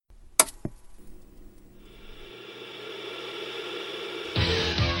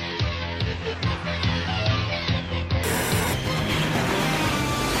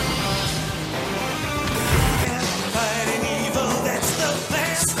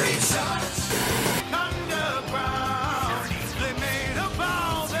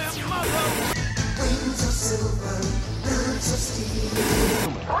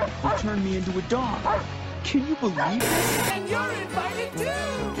turn me into a dog. Can you believe this? And you're invited too!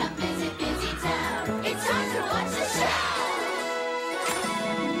 Come visit Busy Town. It's time to watch the show!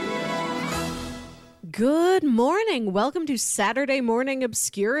 Good morning. Welcome to Saturday Morning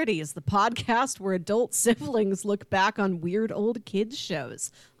Obscurities, the podcast where adult siblings look back on weird old kids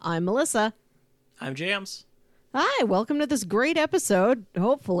shows. I'm Melissa. I'm Jams. Hi, welcome to this great episode.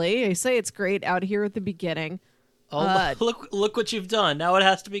 Hopefully, I say it's great out here at the beginning. Oh, look what you've done. Now it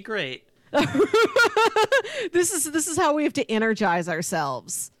has to be great. This is how we have to energize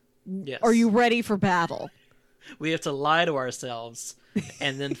ourselves. Yes. Are you ready for battle? We have to lie to ourselves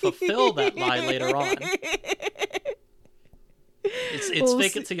and then fulfill that lie later on. It's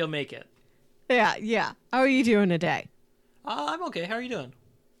fake it till you'll make it. Yeah. How are you doing today? I'm okay. How are you doing?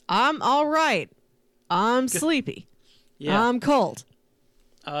 I'm all right. I'm sleepy. Yeah. I'm cold.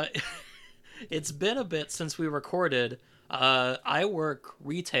 It's been a bit since we recorded. I work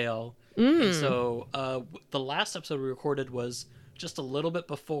retail, and so the last episode we recorded was just a little bit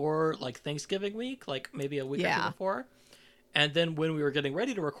before like Thanksgiving week, like maybe a week or two before. And then when we were getting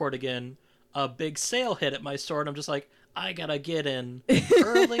ready to record again, a big sale hit at my store, and I'm just like, I gotta get in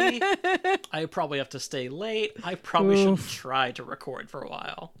early. I probably have to stay late. I probably shouldn't try to record for a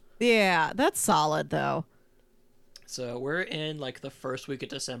while. Yeah, that's solid though. So we're in like the first week of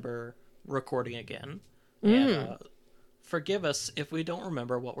December recording again. And forgive us if we don't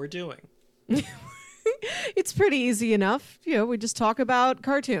remember what we're doing. It's pretty easy enough. You know, we just talk about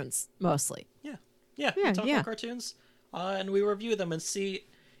cartoons mostly. Yeah, we talk about cartoons, and we review them and see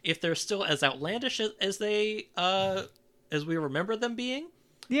if they're still as outlandish as they as we remember them being.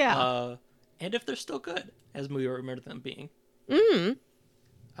 Yeah. And if they're still good as we remember them being. Mm-hmm.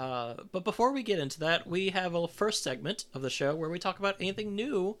 But before we get into that, we have a first segment of the show where we talk about anything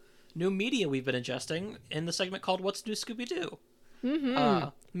new media we've been ingesting in the segment called What's New Scooby-Doo? Mm-hmm.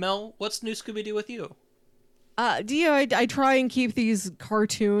 Mel, what's new Scooby-Doo with you? I try and keep these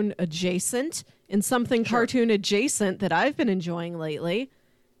cartoon adjacent, and something cartoon adjacent that I've been enjoying lately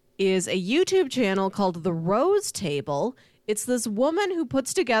is a YouTube channel called The Rose Table. It's this woman who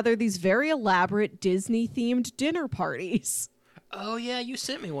puts together these very elaborate Disney-themed dinner parties. Oh yeah, you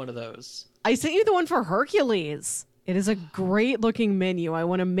sent me one of those. I sent you the one for Hercules. It is a great-looking menu. I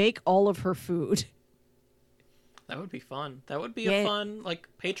want to make all of her food. That would be fun. That would be a fun, like,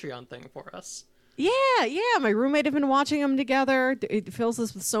 Patreon thing for us. Yeah. My roommate have been watching them together. It fills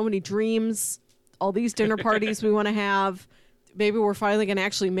us with so many dreams. All these dinner parties we want to have. Maybe we're finally going to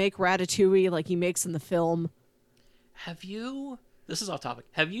actually make ratatouille like he makes in the film. Have you... This is off topic.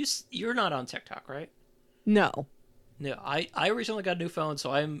 You're not on TikTok, right? No. No, I recently got a new phone,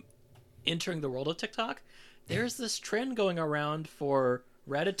 so I'm entering the world of TikTok. There's this trend going around for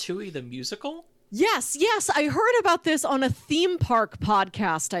Ratatouille the musical. Yes. I heard about this on a theme park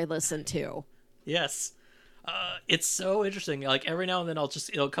podcast I listened to. Yes. It's so interesting. Like every now and then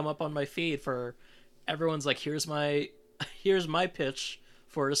it'll come up on my feed for everyone's like, here's my pitch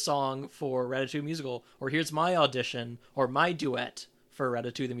for a song for Ratatouille musical, or here's my audition or my duet for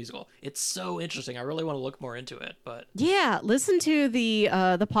Ratatouille the musical. It's so interesting. I really want to look more into it, but yeah, listen to the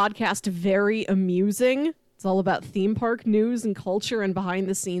podcast Very Amusing. It's all about theme park news and culture and behind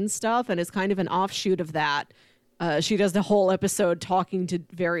the scenes stuff, and it's kind of an offshoot of that. She does the whole episode talking to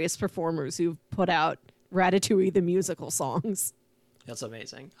various performers who've put out Ratatouille the musical songs. That's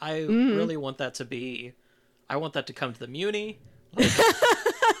amazing. I really want that to be. I want that to come to the Muni. Like,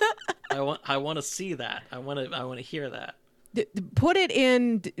 I want to see that. I want to hear that. Put it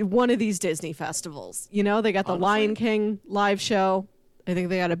in one of these Disney festivals. You know, they got the Lion King live show. I think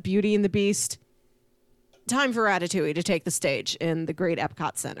they got a Beauty and the Beast. Time for Ratatouille to take the stage in the great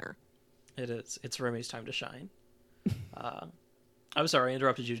Epcot Center. It is. It's Remy's time to shine. I'm sorry, I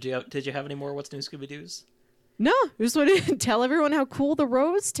interrupted you. Did you have any more What's New Scooby-Doos? No, I just want to tell everyone how cool the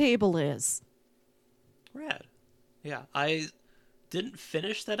Rose Table is. Rad. Yeah, I didn't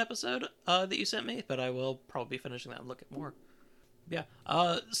finish that episode that you sent me, but I will probably be finishing that and look at more. Yeah.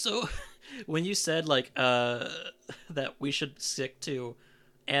 So when you said like that we should stick to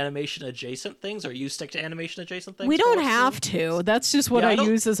animation adjacent things, or you stick to animation adjacent things? We don't have to. That's just what I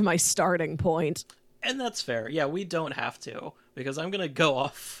use as my starting point. And that's fair. Yeah, we don't have to, because I'm gonna go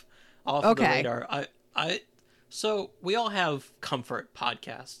off of the radar. So we all have comfort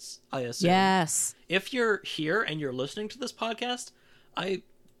podcasts, I assume. Yes. If you're here and you're listening to this podcast,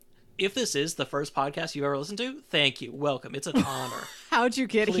 if this is the first podcast you've ever listened to, thank you. Welcome. It's an honor. How'd you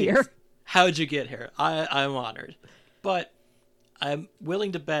get here? How'd you get here? I'm honored. But I'm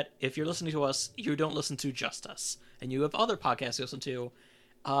willing to bet if you're listening to us, you don't listen to just us. And you have other podcasts you listen to.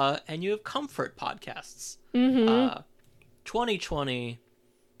 And you have comfort podcasts. 2020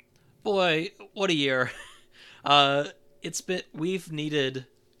 Boy, what a year. We've needed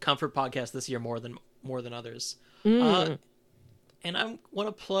comfort podcasts this year more than others. And I want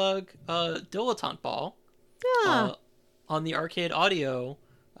to plug Dilettante Ball on the Arcade Audio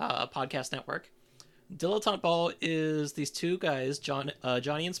podcast network. Dilettante Ball is these two guys, Johnny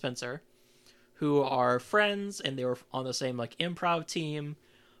and Spencer, who are friends, and they were on the same like improv team.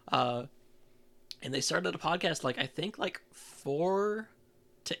 And they started a podcast I think 4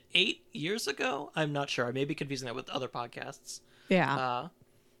 to 8 years ago. I'm not sure. I may be confusing that with other podcasts. Yeah.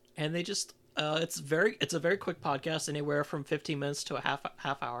 And they just it's a very quick podcast, anywhere from 15 minutes to a half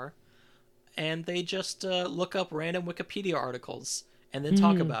hour. And they just look up random Wikipedia articles and then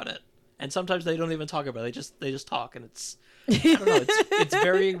talk about it. And sometimes they don't even talk about it. They just talk, and it's I don't know,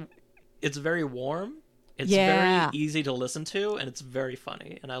 it's very warm. It's very easy to listen to, and it's very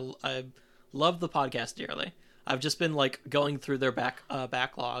funny. And I love the podcast dearly. I've just been going through their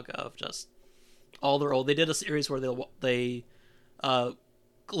backlog of just all their old. They did a series where they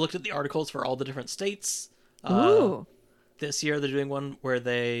looked at the articles for all the different states. Ooh. This year they're doing one where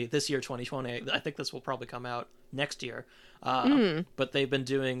this year 2020. I think this will probably come out next year. But they've been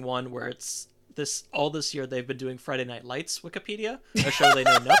doing one where it's this year they've been doing Friday Night Lights Wikipedia, a show they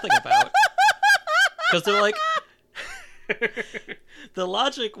know nothing about. Because they're like, the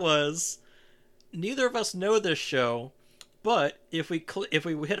logic was, neither of us know this show, but if we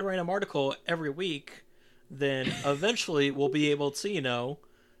hit a random article every week, then eventually we'll be able to,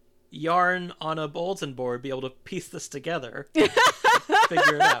 yarn on a bulletin board, be able to piece this together,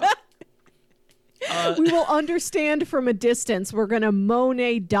 figure it out. We will understand from a distance. We're going to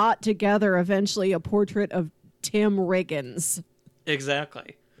Monet dot together eventually a portrait of Tim Riggins.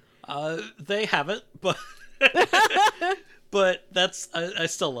 Exactly. They haven't, but but I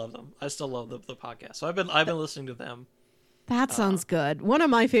still love them. I still love the podcast. So I've been listening to them. That sounds good. One of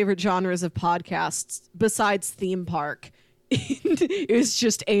my favorite genres of podcasts, besides theme park, is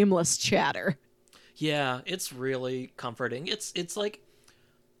just aimless chatter. Yeah, it's really comforting. It's like,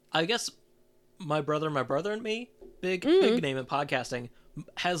 I guess my brother and me, big name in podcasting,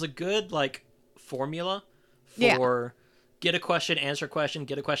 has a good formula for get a question, answer a question,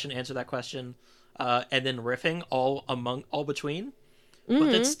 get a question, answer that question, and then riffing all between.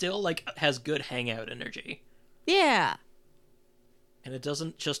 But it still has good hangout energy. Yeah. And it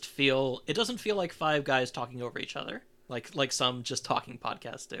doesn't feel like five guys talking over each other, like some just talking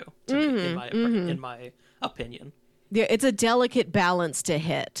podcasts do, in my opinion. Yeah, it's a delicate balance to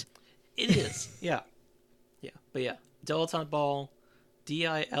hit. It is. Yeah. But yeah, Dilettante Ball,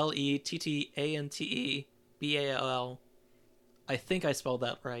 Dilettanteball. I think I spelled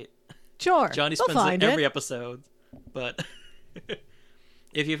that right. Sure. Johnny spends it every episode, but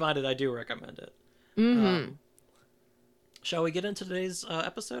if you find it, I do recommend it. Shall we get into today's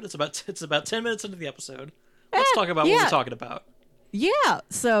episode? It's about 10 minutes into the episode. Let's talk about what we're talking about. Yeah,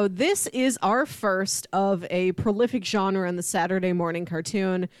 so this is our first of a prolific genre in the Saturday morning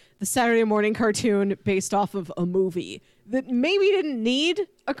cartoon. The Saturday morning cartoon based off of a movie that maybe didn't need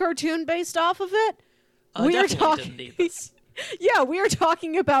a cartoon based off of it. We are talking. Didn't need this. Yeah, we are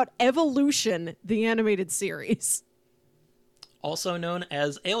talking about Evolution, the animated series. Also known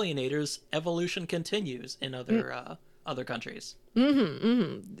as Alienators, Evolution continues in other countries.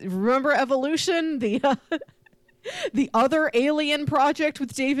 Remember Evolution, the other alien project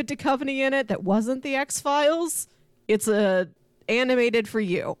with David Duchovny in it that wasn't the X-Files? It's animated for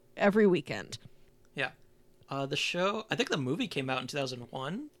you every weekend. Yeah. The show, I think the movie came out in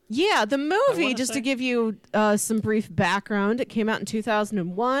 2001. Yeah, the movie, just to give you some brief background, it came out in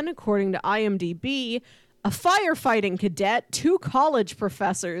 2001, according to IMDb. A firefighting cadet, 2 college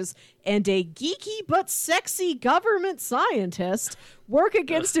professors, and a geeky but sexy government scientist work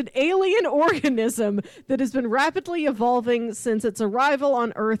against an alien organism that has been rapidly evolving since its arrival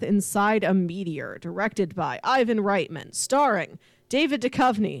on Earth inside a meteor. Directed by Ivan Reitman, starring David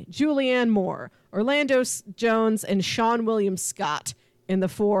Duchovny, Julianne Moore, Orlando Jones, and Sean William Scott in the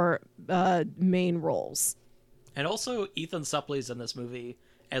 4 main roles. And also Ethan Suplee's in this movie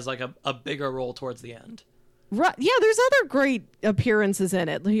as a bigger role towards the end. Right. Yeah, there's other great appearances in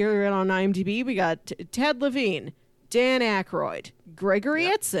it. Here on IMDb, we got Ted Levine, Dan Aykroyd, Gregory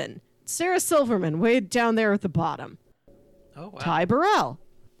Itzin, Sarah Silverman, way down there at the bottom. Oh, wow. Ty Burrell.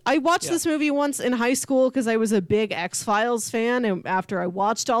 I watched this movie once in high school because I was a big X-Files fan, and after I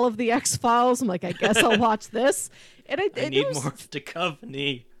watched all of the X-Files, I'm like, I guess I'll watch this. And I need more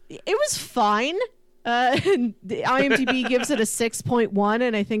Duchovny. It was fine. The IMDb gives it a 6.1,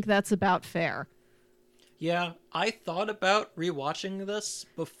 and I think that's about fair. Yeah, I thought about rewatching this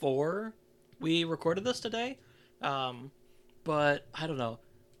before we recorded this today, but I don't know.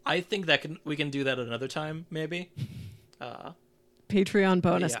 I think that we can do that another time, maybe. Patreon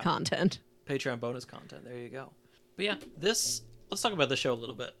bonus yeah. content. Patreon bonus content. There you go. But yeah, let's talk about the show a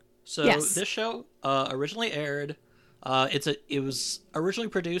little bit. So Yes. this show originally aired. It was originally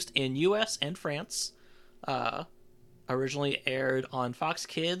produced in U.S. and France. Originally aired on Fox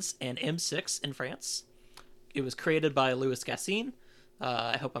Kids and M6 in France. It was created by Louis Gassin.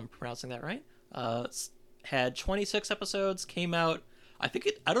 I hope I'm pronouncing that right. Had 26 episodes. Came out. I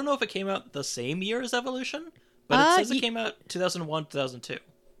don't know if it came out the same year as Evolution, but it says it came out 2001, 2002.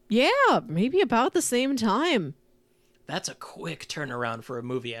 Yeah, maybe about the same time. That's a quick turnaround for a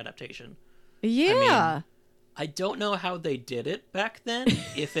movie adaptation. Yeah. I don't know how they did it back then.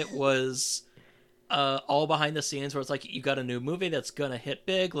 If it was all behind the scenes where it's like, you got a new movie that's going to hit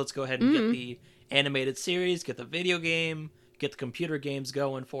big. Let's go ahead and get the animated series, get the video game, get the computer games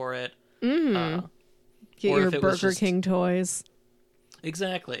going for it. Get or your if it was Burger just- King toys.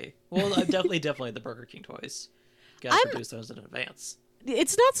 Exactly. Well, definitely the Burger King toys. Got to produce those in advance.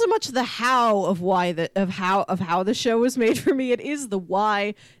 It's not so much the how of how the show was made for me. It is the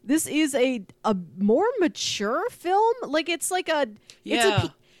why. This is a more mature film. Like it's like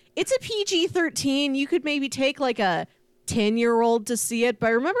it's a PG-13. You could maybe take like a 10-year-old to see it, but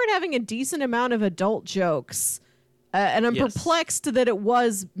I remember it having a decent amount of adult jokes. And I'm Yes. perplexed that it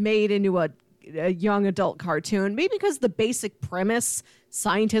was made into a young adult cartoon. Maybe because the basic premise,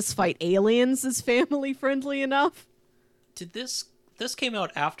 scientists fight aliens, is family friendly enough. Did this came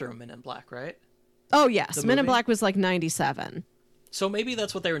out after Men in Black, right? Oh yes, The Men in movie? Black was like 97. So maybe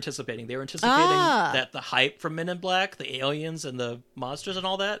that's what they were anticipating. They were anticipating that the hype from Men in Black, the aliens and the monsters and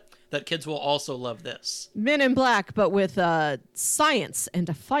all that kids will also love this. Men in Black, but with science and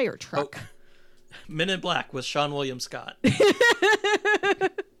a fire truck. Men in Black with Sean William Scott.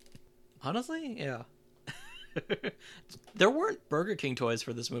 Honestly, yeah. There weren't Burger King toys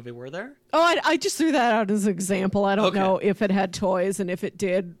for this movie, were there? Oh, I just threw that out as an example. I don't Okay. know if it had toys, and if it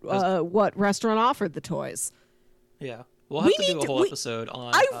did, what restaurant offered the toys. Yeah. We'll have to do a whole we- episode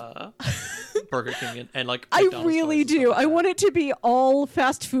on Burger King and like I McDonald's really toys and stuff do. like I that. want it to be all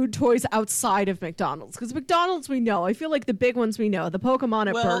fast food toys outside of McDonald's. Because McDonald's we know. I feel like the big ones we know. The Pokemon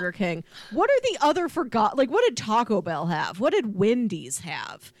at Well- Burger King. What are the other like what did Taco Bell have? What did Wendy's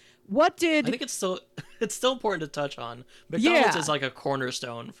have? What did I think it's still important to touch on. McDonald's Yeah. is like a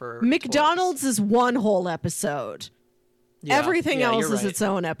cornerstone for McDonald's is one whole episode. toys. Yeah, Everything yeah, else you're is right. its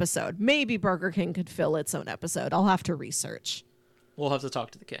own episode. Maybe Burger King could fill its own episode. I'll have to research. We'll have to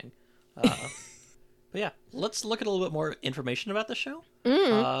talk to the king. But yeah, let's look at a little bit more information about the show.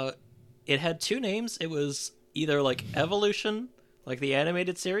 It had two names. It was either like Evolution, like the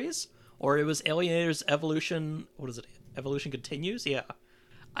animated series, or it was Alienators Evolution. What is it? Evolution Continues? Yeah.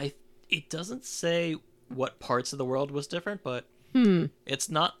 It doesn't say what parts of the world was different, but it's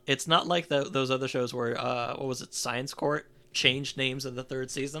not like those other shows where what was it? Science Court changed names in the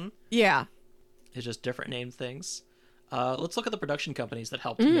third season. Yeah. It's just different named things. Let's look at the production companies that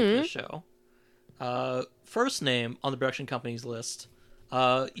helped make this show. First name on the production companies list.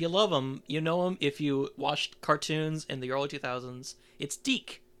 You love them. You know them if you watched cartoons in the early 2000s. It's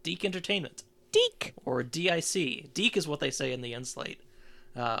DiC. DiC Entertainment. DiC. Or DIC. DiC is what they say in the end slate.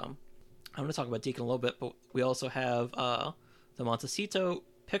 I'm going to talk about DiC in a little bit, but we also have the Montecito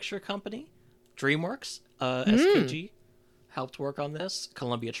Picture Company, DreamWorks, SKG helped work on this.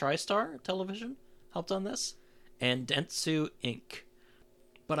 Columbia TriStar Television helped on this. And Dentsu Inc.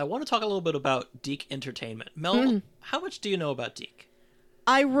 But I want to talk a little bit about DiC Entertainment. Mel, how much do you know about DiC?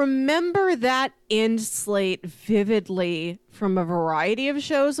 I remember that end slate vividly from a variety of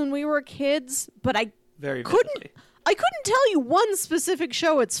shows when we were kids, but I Very couldn't vividly. tell you one specific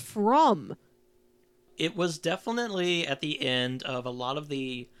show it's from. It was definitely at the end of a lot of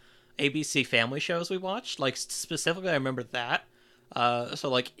the ABC family shows we watched. Like, specifically, I remember that. So,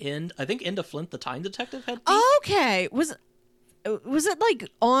 like, I think End of Flint, the Time Detective had DiC. Okay. Was it like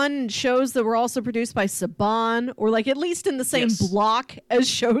on shows that were also produced by Saban, or like at least in the same Yes. block as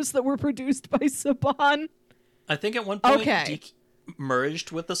shows that were produced by Saban? I think at one point, Okay. DiC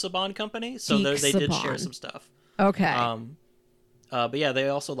merged with the Saban company, so DiC they did share Saban. some stuff. Okay. But yeah, they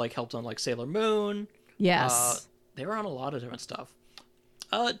also like helped on like Sailor Moon. Yes. They were on a lot of different stuff.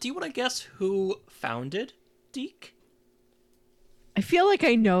 Do you want to guess who founded DiC? I feel like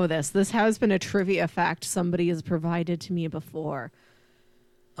I know this. This has been a trivia fact somebody has provided to me before.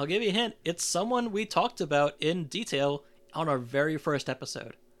 I'll give you a hint. It's someone we talked about in detail on our very first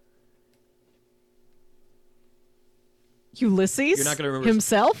episode. Ulysses You're not gonna remember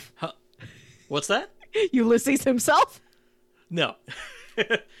himself? What's that? Ulysses himself? No.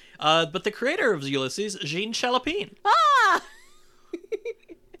 But the creator of Ulysses, Jean Chalopin. Ah!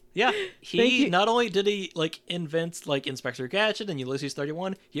 Yeah, Thank he you. not only did he like invent like Inspector Gadget and Ulysses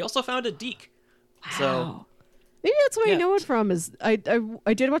 31, he also founded Deke. So Wow. Maybe that's where I Yeah. know it from. Is I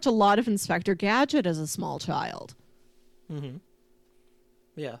did watch a lot of Inspector Gadget as a small child.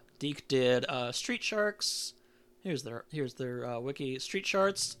 yeah, Deke did Street Sharks. Here's their wiki. Street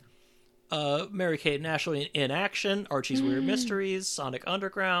Sharks, Mary Kate and Ashley in Action, Archie's Weird Mysteries, Sonic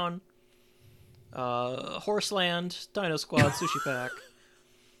Underground, Horseland, Dino Squad, Sushi Pack,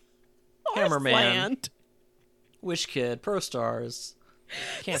 Hammerman, Land. Wish Kid, Pro Stars,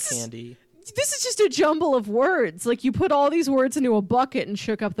 Camp Candy. This is just a jumble of words. Like you put all these words into a bucket and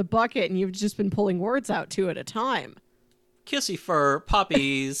shook up the bucket, and you've just been pulling words out two at a time. Kissy Fur,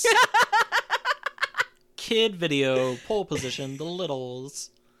 Puppies, Kid Video, Pole Position, The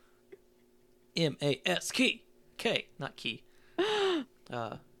Littles, M-A-S-K, K, not key.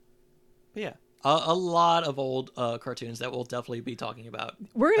 But yeah, a lot of old cartoons that we'll definitely be talking about.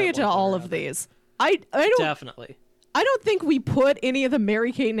 We're gonna at get to one point all or of another. these. I don't Definitely. I don't think we put any of the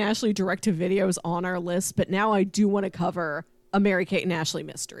Mary Kate and Ashley direct-to-videos on our list, but now I do want to cover a Mary Kate and Ashley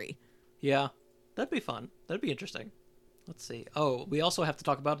mystery. Yeah, that'd be fun. That'd be interesting. Let's see. Oh, we also have to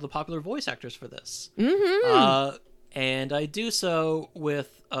talk about the popular voice actors for this. Mm-hmm. And I do so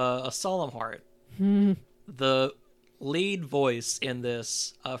with a solemn heart. The lead voice in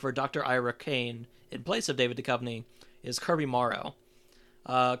this for Dr. Ira Kane in place of David Duchovny is Kirby Morrow.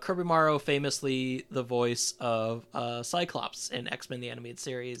 Kirby Morrow, famously the voice of Cyclops in X-Men the Animated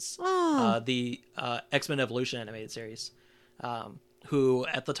Series, the X-Men Evolution animated series, who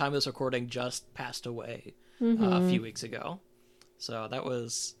at the time of this recording just passed away a few weeks ago. So that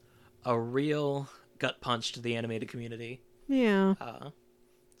was a real gut punch to the animated community. Yeah.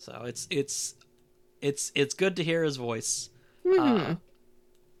 So it's good to hear his voice. We're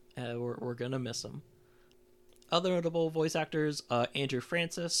gonna miss him. Other notable voice actors: Andrew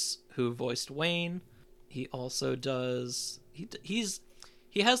Francis, who voiced Wayne. He also does. He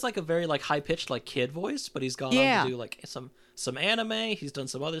has like a very like high pitched like kid voice, but he's gone on to do like some anime. He's done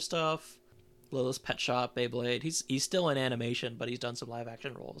some other stuff. Littlest Pet Shop, Beyblade. He's still in animation, but he's done some live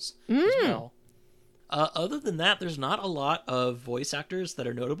action roles as well. Other than that, there's not a lot of voice actors that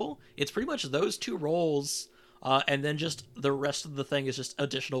are notable. It's pretty much those two roles, and then just the rest of the thing is just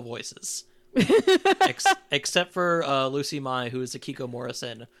additional voices. Except for Lucy Mai, who is Akiko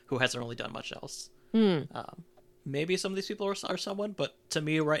Morrison, who hasn't really done much else. Maybe some of these people are someone, but to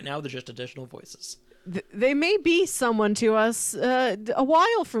me right now, they're just additional voices. They may be someone to us a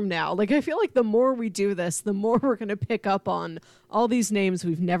while from now. Like, I feel like the more we do this, the more we're going to pick up on all these names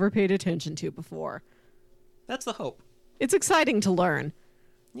we've never paid attention to before. That's the hope. It's exciting to learn.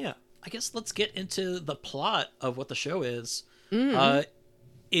 Yeah. I guess let's get into the plot of what the show is.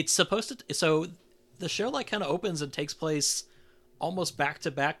 It's supposed to... So the show like kind of opens and takes place almost back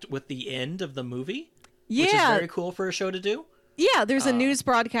to back with the end of the movie. Yeah. Which is very cool for a show to do. Yeah, there's a news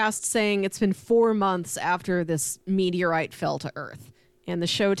broadcast saying it's been 4 months after this meteorite fell to Earth. And the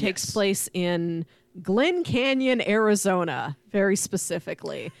show takes place in Glen Canyon, Arizona, very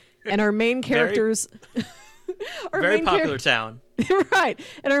specifically. And our main characters... Very popular town. Right.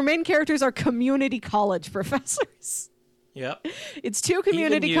 And our main characters are community college professors. Yep. It's two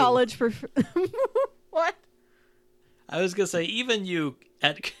community you. college What? I was going to say, even you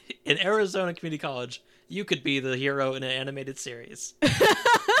in Arizona Community College, you could be the hero in an animated series.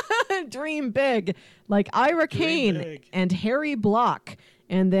 Dream big. Like Ira Kane big. and Harry Block.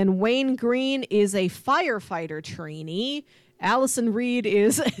 And then Wayne Green is a firefighter trainee. Allison Reed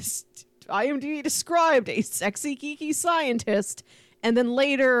is, IMDb described, a sexy, geeky scientist. And then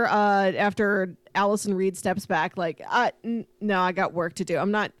later, after Allison Reed steps back, like, no, I got work to do.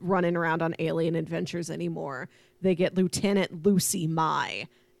 I'm not running around on alien adventures anymore. They get Lieutenant Lucy Mai,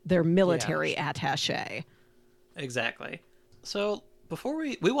 their military attaché. Exactly. So before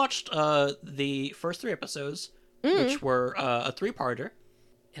we watched the first 3 episodes, which were a 3-parter,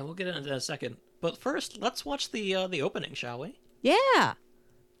 and we'll get into that in a second. But first, let's watch the opening, shall we? Yeah.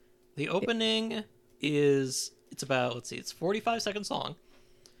 The opening is, it's about, let's see, it's 45 seconds long.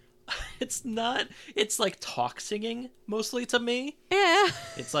 It's like talk singing mostly to me. Yeah.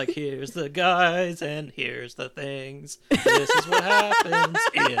 It's like, here's the guys and here's the things. This is what happens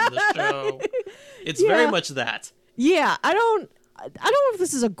in the show. It's very much that. Yeah, I don't know if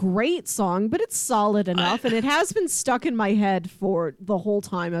this is a great song, but it's solid enough, and it has been stuck in my head for the whole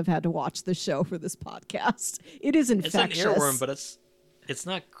time I've had to watch the show for this podcast. It is infectious. It's an earworm, but it's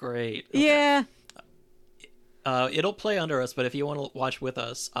not great. Okay. Yeah. It'll play under us, but if you want to watch with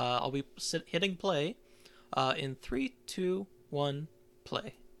us, I'll be hitting play in 3, 2, 1,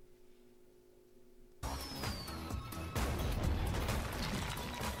 play.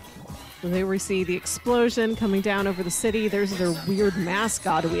 There we see the explosion coming down over the city. There's their weird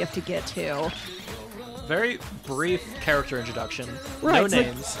mascot we have to get to. Very brief character introduction. Right, No it's like-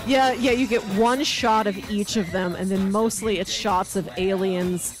 names. yeah, you get one shot of each of them, and then mostly it's shots of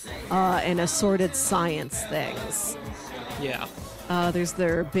aliens and assorted science things. Yeah. There's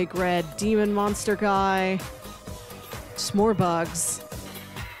their big red demon monster guy. Just more bugs.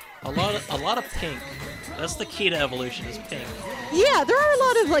 A lot of pink. That's the key to evolution, is pink. Yeah, there are a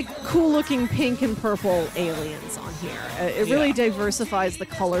lot of like cool-looking pink and purple aliens on here. It really Yeah. diversifies the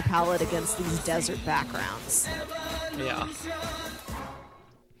color palette against these desert backgrounds. Yeah.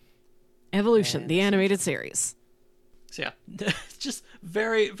 Evolution, the animated series. So yeah, it's just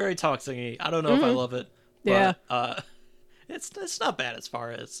very, very toxic-y. I don't know if I love it. But, Yeah. it's not bad as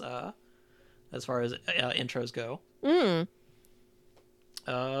far as intros go.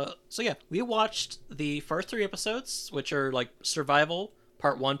 So yeah, we watched the first 3 episodes, which are like Survival,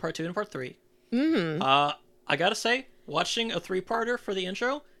 Part 1, Part 2, and Part 3. I gotta say, watching a 3-parter for the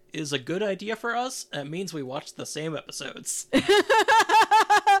intro is a good idea for us. It means we watched the same episodes.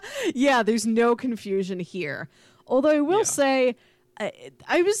 Yeah, there's no confusion here. Although I will say,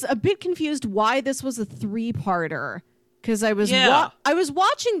 I was a bit confused why this was a 3-parter. Because I was I was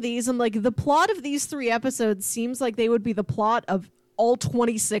watching these, and like the plot of these 3 episodes seems like they would be the plot of all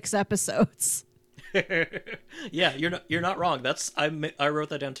 26 episodes. Yeah, you're not wrong. I wrote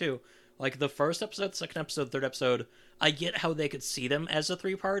that down too. Like the first episode, second episode, third episode, I get how they could see them as a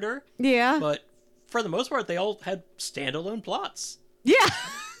 3-parter, Yeah. but for the most part, they all had standalone plots. Yeah.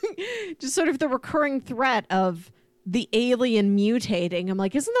 Just sort of the recurring threat of the alien mutating. I'm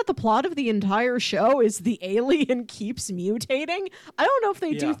like, isn't that the plot of the entire show? Is the alien keeps mutating? I don't know if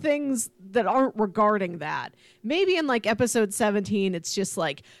they do Yeah. things that aren't regarding that. Maybe in like episode 17, it's just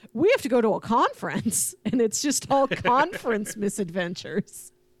like, we have to go to a conference, and it's just all conference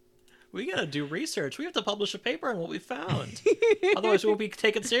misadventures. We gotta do research. We have to publish a paper on what we found. Otherwise, we won't be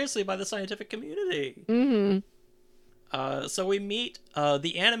taken seriously by the scientific community. So we meet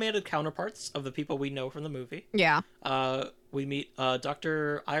the animated counterparts of the people we know from the movie. Yeah. We meet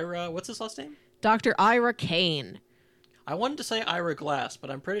Dr. Ira. What's his last name? Dr. Ira Kane. I wanted to say Ira Glass,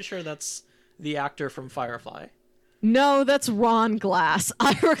 but I'm pretty sure that's the actor from Firefly. No, that's Ron Glass.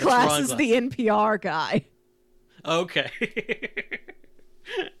 Ira Glass Ron is Glass. the NPR guy. Okay.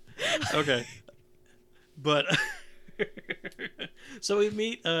 Okay. But so we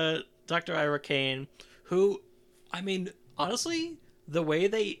meet Dr. Ira Kane, who, I mean, honestly, the way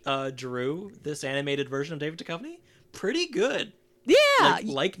they drew this animated version of David Duchovny, pretty good. Yeah. Like,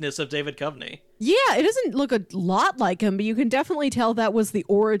 likeness of David Duchovny. Yeah, it doesn't look a lot like him, but you can definitely tell that was the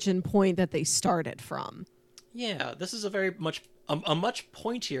origin point that they started from. Yeah, this is a very much a much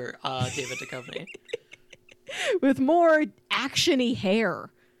pointier David Duchovny. With more actiony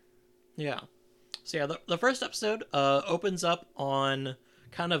hair. Yeah. So yeah, the first episode opens up on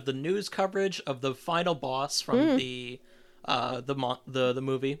kind of the news coverage of the final boss from the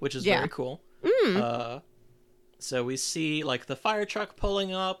movie, which is Yeah. very cool. So we see like the fire truck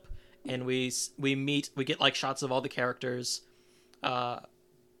pulling up, and we get like shots of all the characters.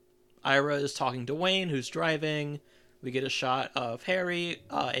 Ira is talking to Wayne, who's driving. We get a shot of Harry,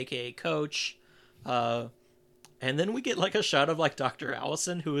 aka Coach. And then we get like a shot of like Dr.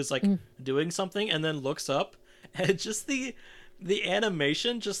 Allison, who is like doing something and then looks up, and just the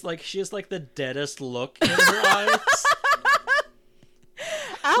animation, just like she has like the deadest look in her eyes.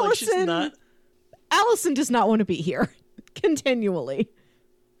 Like she's not. Allison does not want to be here continually.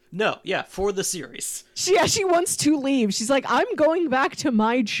 No, yeah, for the series. She wants to leave. She's like, I'm going back to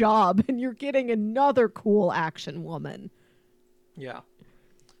my job, and you're getting another cool action woman. Yeah.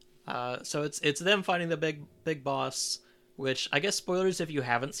 So it's them fighting the big boss, which I guess spoilers if you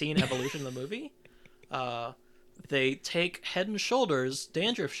haven't seen Evolution the movie. They take Head and Shoulders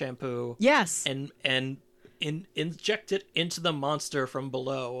dandruff shampoo. Yes. And inject it into the monster from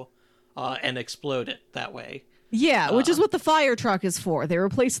below, and explode it that way. Yeah, which is what the fire truck is for. They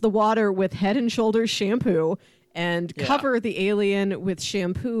replace the water with Head and Shoulders shampoo and cover the alien with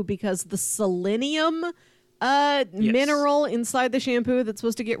shampoo because the selenium mineral inside the shampoo that's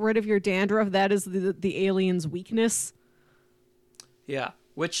supposed to get rid of your dandruff, that is the alien's weakness. Yeah,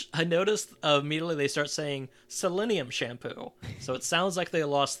 which I noticed immediately they start saying selenium shampoo. So it sounds like they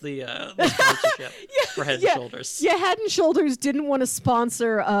lost the sponsorship for Head and Shoulders. Yeah, Head and Shoulders didn't want to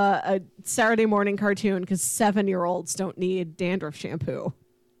sponsor a Saturday morning cartoon because 7-year-olds don't need dandruff shampoo.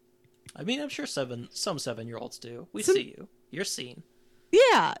 I mean, I'm sure some 7-year-olds do. We see you. You're seen.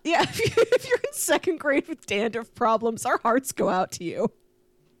 Yeah. If you're in 2nd grade with dandruff problems, our hearts go out to you.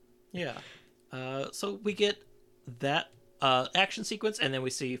 Yeah. So we get that action sequence, and then we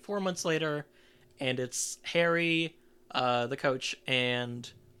see 4 months later, and it's Harry, the coach,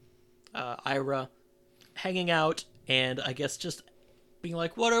 and Ira hanging out, and I guess just being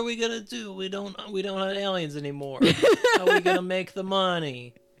like, "What are we gonna do? We don't have aliens anymore. How are we gonna make the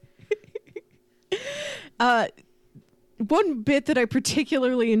money?" One bit that I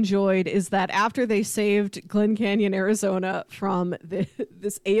particularly enjoyed is that after they saved Glen Canyon, Arizona from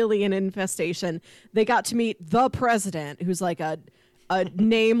this alien infestation, they got to meet the president, who's like a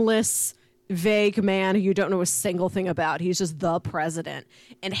nameless, vague man who you don't know a single thing about. He's just the president.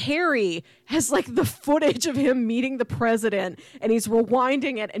 And Harry has like the footage of him meeting the president, and he's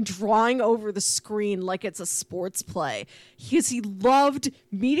rewinding it and drawing over the screen like it's a sports play. Because he loved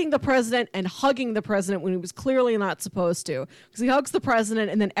meeting the president and hugging the president when he was clearly not supposed to. Because he hugs the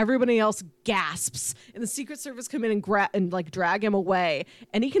president and then everybody else gasps, and the Secret Service come in and like drag him away.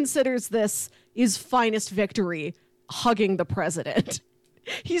 And he considers this his finest victory, hugging the president.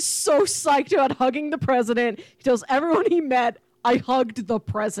 He's so psyched about hugging the president. He tells everyone he met, "I hugged the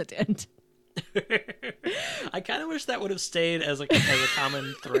president." I kind of wish that would have stayed as a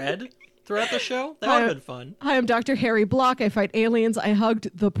common thread throughout the show. That would have been fun. Hi, I'm Dr. Harry Block. I fight aliens. I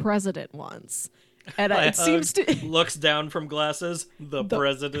hugged the president once. And it seems to... Looks down from glasses, the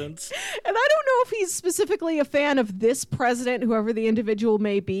president. And I don't know if he's specifically a fan of this president, whoever the individual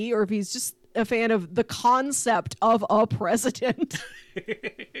may be, or if he's just a fan of the concept of a president.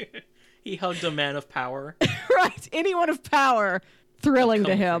 He hugged a man of power. Right. Anyone of power, thrilling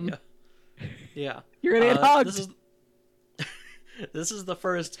to him. Yeah. You're gonna get hugged. This is the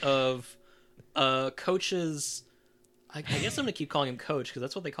first of Coach's... I guess I'm gonna keep calling him Coach, because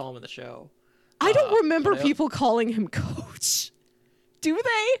that's what they call him in the show. I don't remember people calling him Coach. Do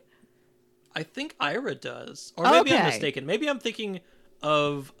they? I think Ira does. Or maybe I'm Okay. mistaken. Maybe I'm thinking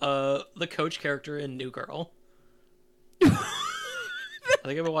of the Coach character in New Girl. I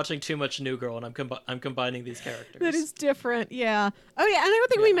think I've been watching too much New Girl, and I'm combining these characters. That is different, yeah. Oh yeah, and I don't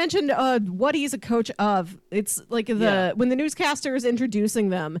think we mentioned what he's a coach of. It's like when the newscaster is introducing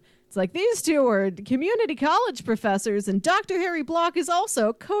them, it's like these two are community college professors, and Dr. Harry Block is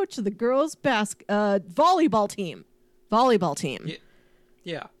also coach of the girls' volleyball team.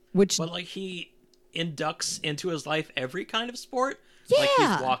 Yeah. Which, but like he inducts into his life every kind of sport. Yeah. Like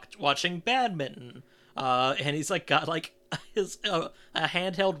he's watching badminton, and he's like got like his a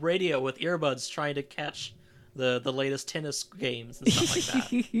handheld radio with earbuds trying to catch the latest tennis games and stuff like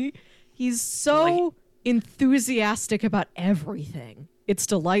that. He's so enthusiastic about everything. It's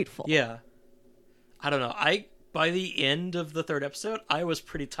delightful. Yeah. I don't know. By the end of the 3rd episode, I was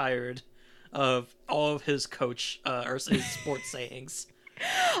pretty tired of all of his coach or his sports sayings.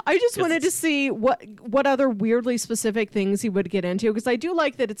 I just wanted to see what other weirdly specific things he would get into, because I do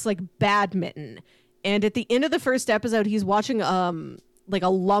like that it's like badminton. And at the end of the 1st episode, he's watching like a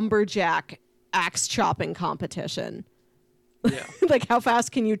lumberjack axe chopping competition. Yeah. Like how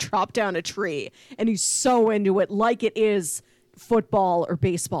fast can you chop down a tree? And he's so into it, like it is football or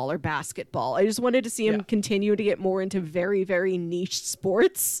baseball or basketball. I just wanted to see him continue to get more into very, very niche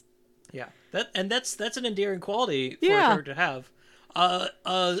sports. Yeah. That's an endearing quality for a character to have.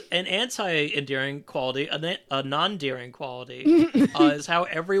 An anti-endearing quality, a non-endearing quality, is how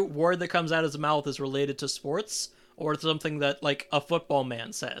every word that comes out of his mouth is related to sports or something that, like, a football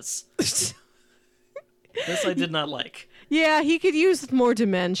man says. This I did not like. Yeah, he could use more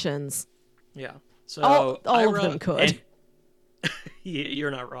dimensions. Yeah. So all Ira of them could.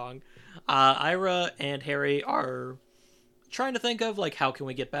 You're not wrong. Ira and Harry are trying to think of, like, how can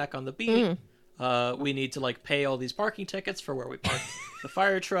we get back on the beat? We need to like pay all these parking tickets for where we park the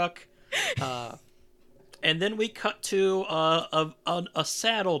fire truck, and then we cut to a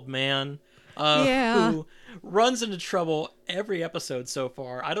sad old man who runs into trouble every episode so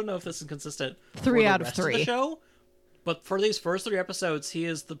far. I don't know if this is consistent. 3 out of Of 3. the show, but for these first 3 episodes, he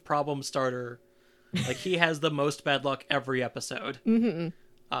is the problem starter. Like he has the most bad luck every episode.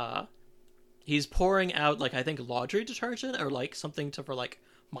 He's pouring out like I think laundry detergent or like something for like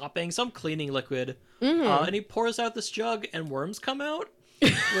mopping, some cleaning liquid, and he pours out this jug and worms come out,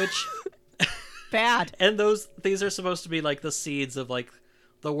 which Bad. and these are supposed to be like the seeds of like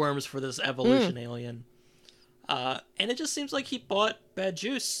the worms for this evolution alien, and it just seems like he bought bad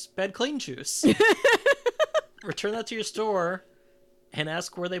clean juice. Return that to your store and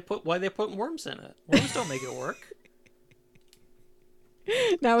ask why they put worms in it. Worms don't make it work.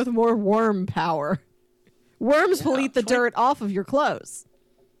 Now with more worm power. Worms will eat the dirt off of your clothes.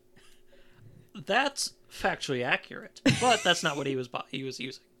 That's factually accurate, but that's not what he was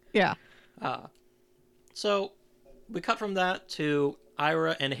using. Yeah. So we cut from that to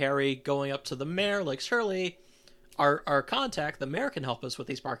Ira and Harry going up to the mayor, like Shirley, our contact, the mayor, can help us with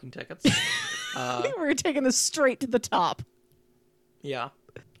these parking tickets. We're taking this straight to the top. Yeah.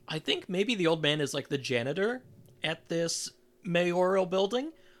 I think maybe the old man is like the janitor at this mayoral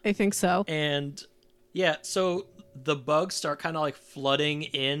building. I think so. And yeah, so the bugs start kind of like flooding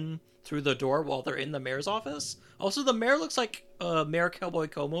in through the door while they're in the mayor's office. Also, the mayor looks like Mayor Cowboy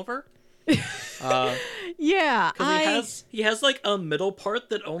Comb-Over. Yeah, he has like a middle part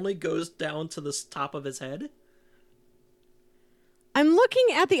that only goes down to the top of his head. I'm looking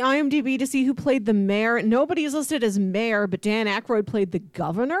at the IMDb to see who played the mayor. Nobody is listed as mayor, but Dan Aykroyd played the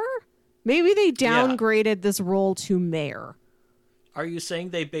governor? Maybe they downgraded this role to mayor. Are you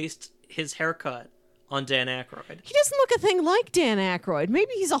saying they based his haircut on Dan Aykroyd? He doesn't look a thing like Dan Aykroyd.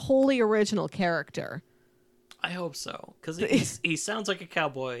 Maybe he's a wholly original character. I hope so, because he sounds like a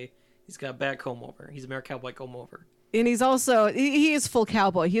cowboy. He's got a bad comb-over. He's a Mayor Cowboy Comb-Over. And he's also, he is full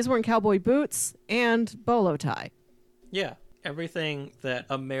cowboy. He's wearing cowboy boots and bolo tie. Yeah, everything that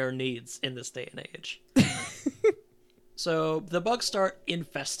a mayor needs in this day and age. So the bugs start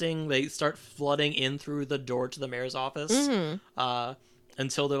infesting. They start flooding in through the door to the mayor's office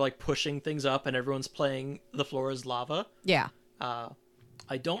until they're like pushing things up and everyone's playing The Floor is Lava. Yeah.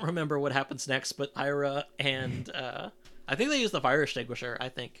 I don't remember what happens next, but Ira and I think they use the fire extinguisher,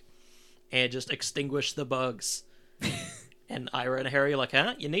 and just extinguish the bugs. And Ira and Harry are like,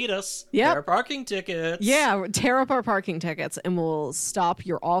 huh? You need us. Yep. Our parking tickets. Yeah, tear up our parking tickets and we'll stop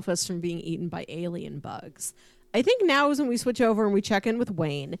your office from being eaten by alien bugs. I think now is when we switch over and we check in with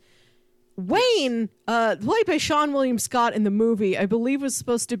Wayne. Wayne, played by Sean William Scott in the movie, I believe was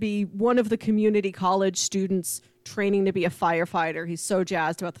supposed to be one of the community college students training to be a firefighter. He's so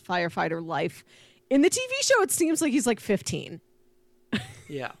jazzed about the firefighter life. In the TV show, it seems like he's like 15.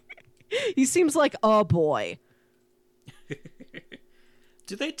 Yeah. He seems like a boy.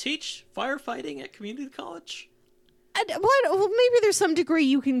 Do they teach firefighting at community college? Well, maybe there's some degree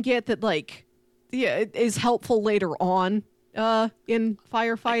you can get that, like, yeah, it is helpful later on in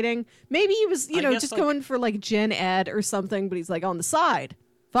firefighting. Maybe he was, just going for like gen ed or something, but he's like on the side,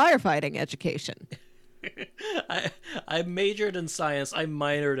 firefighting education. I majored in science. I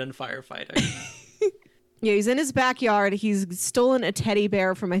minored in firefighting. Yeah, he's in his backyard. He's stolen a teddy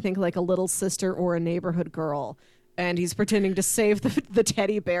bear from, I think, like a little sister or a neighborhood girl. And he's pretending to save the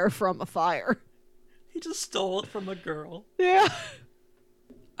teddy bear from a fire. He just stole it from a girl. Yeah.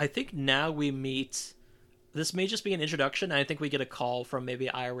 I think now we meet... This may just be an introduction. I think we get a call from maybe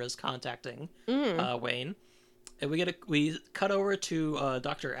Ira's contacting Wayne. And we cut over to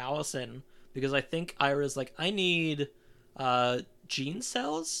Dr. Allison, because I think Ira's like, I need gene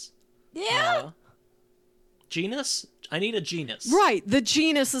cells? Yeah. Genus? I need a genus. Right. The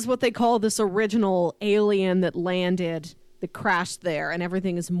genus is what they call this original alien that landed, that crashed there, and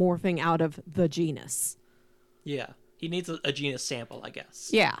everything is morphing out of the genus. Yeah. He needs a genus sample, I guess.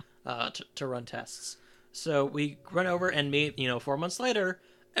 Yeah. To run tests. So we run over and meet, 4 months later,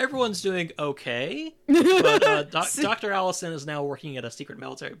 everyone's doing okay. But Dr. Allison is now working at a secret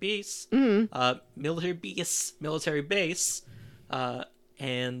military base. Military base.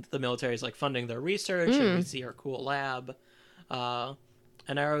 And the military is like funding their research, and we see her cool lab. And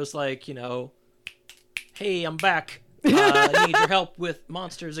Arrow's like, hey, I'm back. I need your help with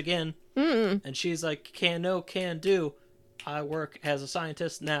monsters again. And she's like, can do. I work as a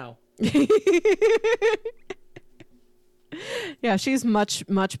scientist now. Yeah, she's much,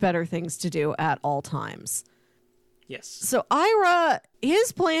 much better things to do at all times. Yes. So Ira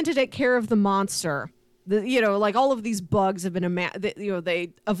is planned to take care of the monster. Like all of these bugs have been,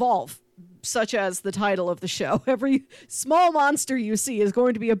 they evolve, such as the title of the show. Every small monster you see is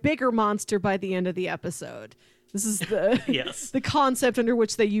going to be a bigger monster by the end of the episode. This is the yes. the concept under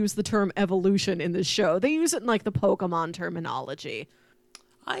which they use the term evolution in this show. They use it in like the Pokemon terminology.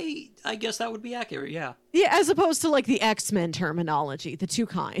 I guess that would be accurate, yeah. Yeah, as opposed to like the X-Men terminology, the two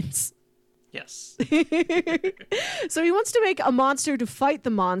kinds. Yes. So he wants to make a monster to fight the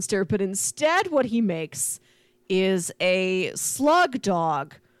monster, but instead what he makes is a slug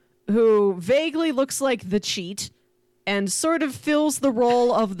dog who vaguely looks like the Cheat and sort of fills the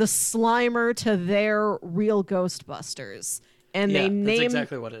role of the Slimer to their real Ghostbusters. And they name... that's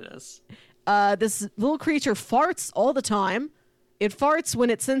exactly what it is. This little creature farts all the time. It farts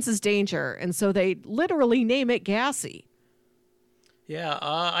when it senses danger, and so they literally name it Gassy. Yeah,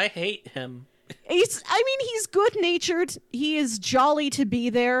 I hate him. He's good-natured. He is jolly to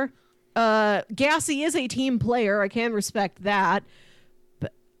be there. Gassy is a team player. I can respect that.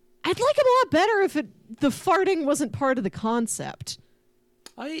 But I'd like him a lot better if the farting wasn't part of the concept.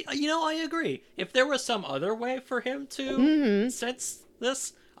 I agree. If there was some other way for him to sense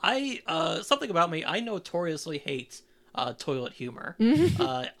this, Something about me, I notoriously hate toilet humor.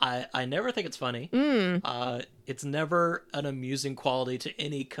 I never think it's funny. It's never an amusing quality to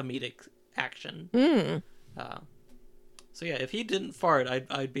any comedic action. So yeah, if he didn't fart,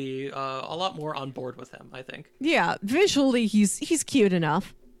 I'd be a lot more on board with him, I think. Yeah, visually he's cute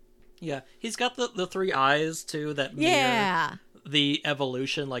enough. Yeah, he's got the three eyes too that mirror the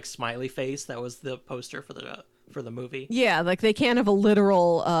evolution, like smiley face that was the poster for the movie. Yeah, like they can't have a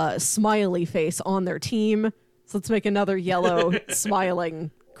literal smiley face on their team, so let's make another yellow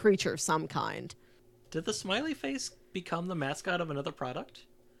smiling creature of some kind. Did the smiley face become the mascot of another product?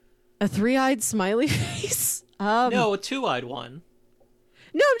 A three-eyed smiley face? No, a two-eyed one.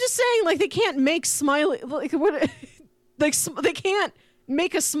 No, I'm just saying, like, they can't make smiley... Like, what... Like, they can't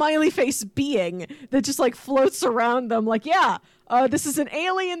make a smiley face being that just, like, floats around them. Like, yeah, this is an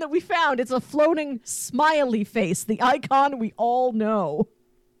alien that we found. It's a floating smiley face, the icon we all know.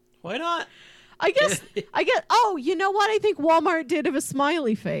 Why not? I guess... Oh, you know what I think Walmart did of a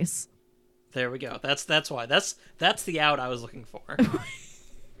smiley face? There we go. That's why. That's the out I was looking for.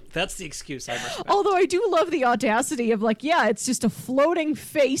 That's the excuse I respect. Although I do love the audacity of like, yeah, it's just a floating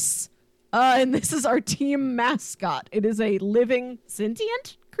face, and this is our team mascot. It is a living,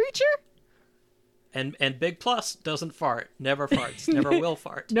 sentient creature? And Big Plus doesn't fart. Never farts. Never will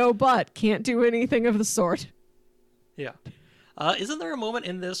fart. No butt. Can't do anything of the sort. Yeah. Isn't there a moment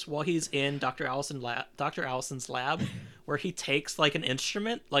in this while he's in Dr. Allison's lab where he takes like an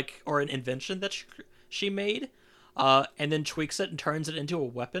instrument, like, or an invention that she made, and then tweaks it and turns it into a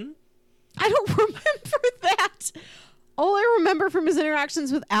weapon? I don't remember that. All I remember from his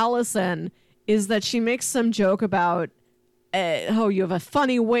interactions with Allison is that she makes some joke about, oh, you have a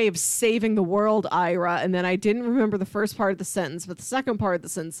funny way of saving the world, Ira. And then I didn't remember the first part of the sentence, but the second part of the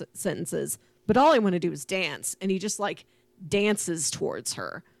sentence is, but all I want to do is dance. And he just like dances towards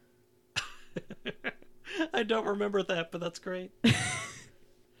her. I don't remember that, but that's great.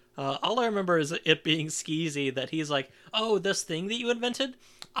 All I remember is it being skeezy that he's like, oh, this thing that you invented,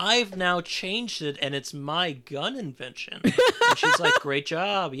 I've now changed it and it's my gun invention. And she's like, great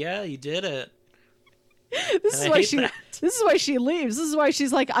job. Yeah, you did it. This is why she leaves. This is why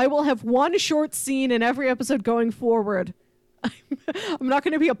she's like, I will have one short scene in every episode going forward. I'm not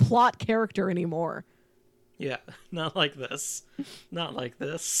going to be a plot character anymore. Yeah, not like this. Not like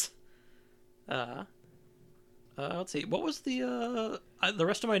this. Let's see. What was the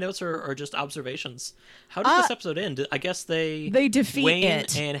rest of my notes are just observations. How did this episode end? I guess they defeat Wayne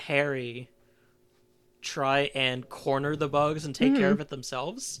it. and Harry try and corner the bugs and take care of it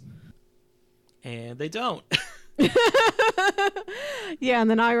themselves, and they don't. Yeah, and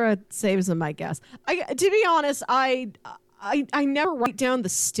then Ira saves them, I guess. To be honest, I never write down the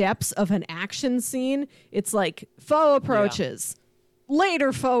steps of an action scene. It's like foe approaches,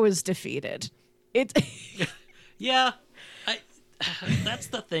 later foe is defeated. Yeah, that's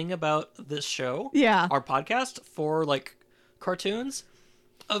the thing about this show. Yeah. Our podcast for like cartoons.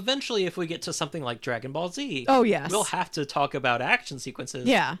 Eventually, if we get to something like Dragon Ball Z, oh yes, we'll have to talk about action sequences.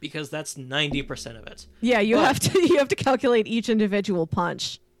 Yeah, because that's 90% of it. Yeah, you have to calculate each individual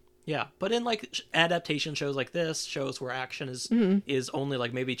punch. Yeah, but in like adaptation shows like this, shows where action is only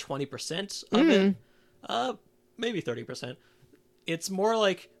like maybe 20% of it, maybe 30%. It's more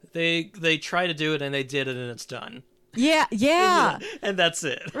like they try to do it and they did it and it's done. Yeah. And that's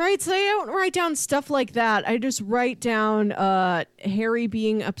it. Right, so I don't write down stuff like that. I just write down Harry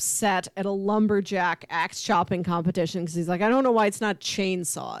being upset at a lumberjack axe chopping competition because he's like, I don't know why it's not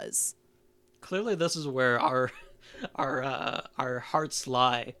chainsaws. Clearly, this is where our hearts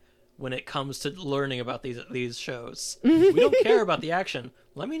lie when it comes to learning about these shows. We don't care about the action.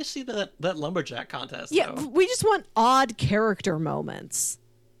 Let me just see that lumberjack contest. Yeah, though. We just want odd character moments.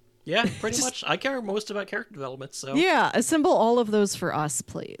 Yeah, pretty much. I care most about character development, so... Yeah, assemble all of those for us,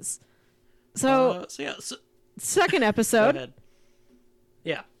 please. So second episode. Go ahead.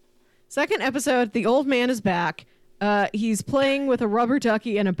 Yeah. Second episode, the old man is back. He's playing with a rubber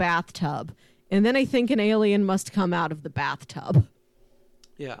ducky in a bathtub. And then I think an alien must come out of the bathtub.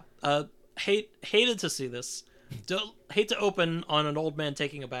 Yeah. Hated to see this. Hate to open on an old man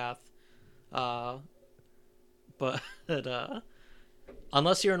taking a bath. But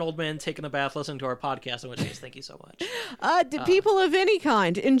unless you're an old man taking a bath listening to our podcast, in which case, thank you so much. People of any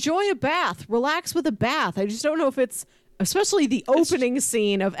kind, enjoy a bath. Relax with a bath. I just don't know if it's... Especially the opening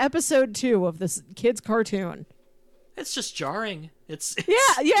scene of episode 2 of this kid's cartoon. It's just jarring. It's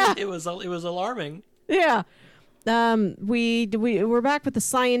yeah. It was alarming. Yeah. We're back with the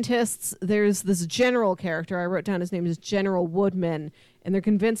scientists. There's this general character. I wrote down his name is General Woodman, and they're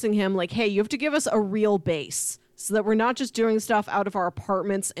convincing him like, hey, you have to give us a real base so that we're not just doing stuff out of our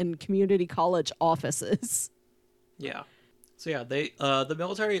apartments and community college offices. Yeah. So yeah, they the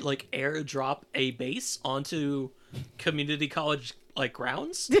military like airdrop a base onto community college like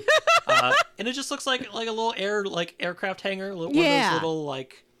grounds, and it just looks like a little aircraft hangar, one of those little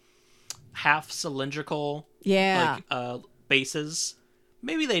like half cylindrical bases.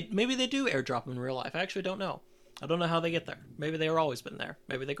 Maybe they do airdrop them in real life. I actually don't know. I don't know how they get there. Maybe they were always been there.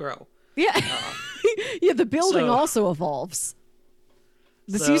 Maybe they grow. Yeah, yeah. The building also evolves.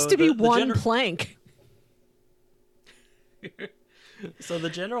 This used to be one plank. So the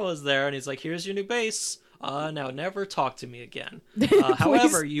general is there, and he's like, "Here's your new base. Now never talk to me again.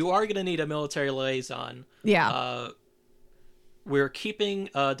 However, you are going to need a military liaison. Yeah. We're keeping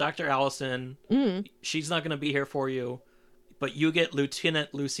Dr. Allison. She's not going to be here for you, but you get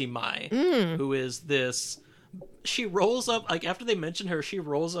Lieutenant Lucy Mai, who is this. She rolls up like after they mention her, she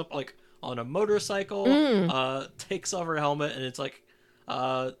rolls up like on a motorcycle, takes off her helmet, and it's like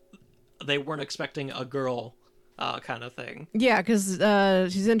they weren't expecting a girl. Kind of thing. Yeah, because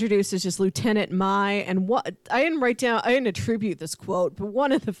she's introduced as just Lieutenant Mai, and what I didn't attribute this quote, but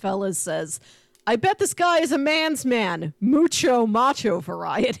one of the fellas says, "I bet this guy is a man's man, mucho macho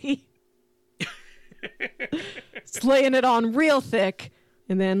variety." It's laying it on real thick,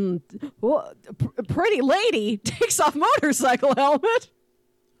 and then a pretty lady takes off motorcycle helmet.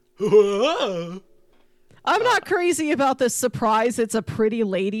 I'm not crazy about this surprise it's a pretty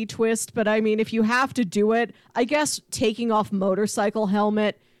lady twist, but I mean, if you have to do it, I guess taking off motorcycle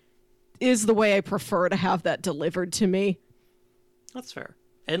helmet is the way I prefer to have that delivered to me. That's fair.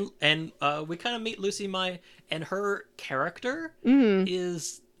 And we kind of meet Lucy Mai, and her character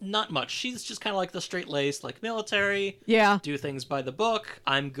is not much. She's just kind of like the straight-laced, like military. Yeah. Do things by the book.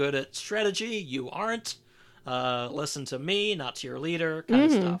 I'm good at strategy. You aren't. Listen to me, not to your leader, kind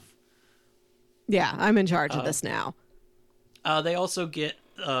of stuff. Yeah, I'm in charge of this now. They also get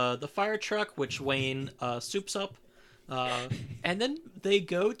the fire truck, which Wayne soups up. And then they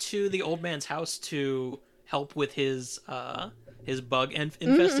go to the old man's house to help with his bug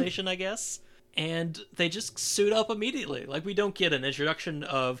infestation, I guess. And they just suit up immediately. Like, we don't get an introduction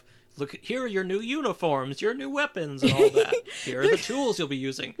of, look, here are your new uniforms, your new weapons, and all that. Here are the tools you'll be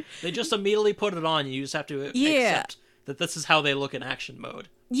using. They just immediately put it on. You just have to accept that this is how they look in action mode.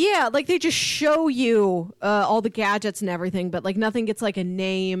 Yeah, like they just show you all the gadgets and everything, but like nothing gets like a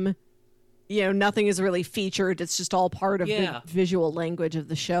name. You know, nothing is really featured. It's just all part of the visual language of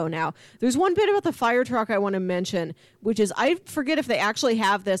the show now. There's one bit about the fire truck I want to mention, which is I forget if they actually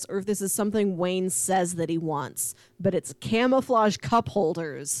have this or if this is something Wayne says that he wants, but it's camouflage cup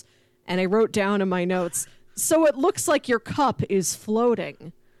holders. And I wrote down in my notes, so it looks like your cup is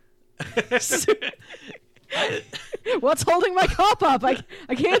floating. What's holding my cup up? I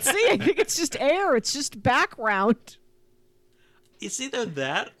can't see. I think it's just air. It's just background. It's either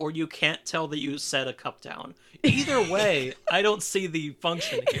that or you can't tell that you set a cup down. Either way, I don't see the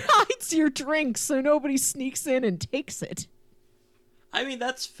function here. It hides your drink so nobody sneaks in and takes it. I mean,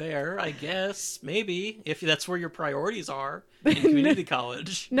 that's fair, I guess. Maybe, if that's where your priorities are in community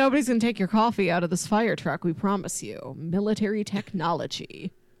college. Nobody's going to take your coffee out of this fire truck, we promise you. Military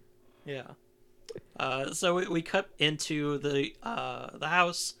technology. Yeah. So we cut into the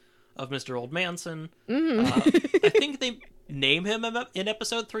house of Mr. Old Manson. I think they name him in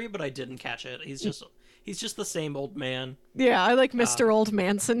episode 3, but I didn't catch it. He's just the same old man. Yeah, I like Mr. Old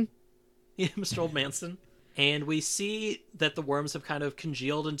Manson. Yeah, Mr. Old Manson. And we see that the worms have kind of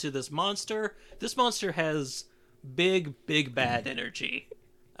congealed into this monster. This monster has big bad energy.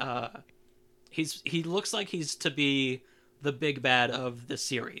 He looks like he's to be the big bad of the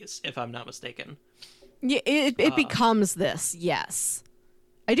series, if I'm not mistaken. Yeah, it becomes this, yes.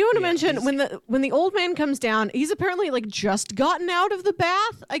 I do want to mention when the old man comes down, he's apparently like just gotten out of the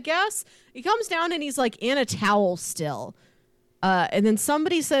bath, I guess. He comes down and he's like in a towel still. And then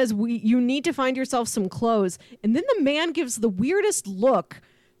somebody says, you need to find yourself some clothes. And then the man gives the weirdest look.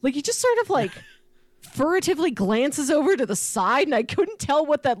 Like he just sort of like furtively glances over to the side, and I couldn't tell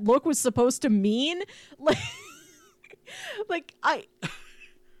what that look was supposed to mean.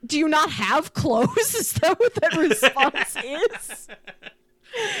 Do you not have clothes? Is that what that response is?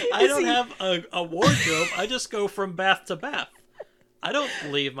 I don't have a wardrobe. I just go from bath to bath. I don't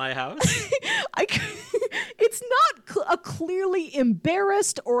leave my house. It's not a clearly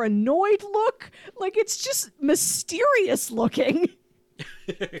embarrassed or annoyed look. Like, it's just mysterious looking.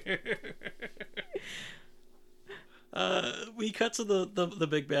 We cut to the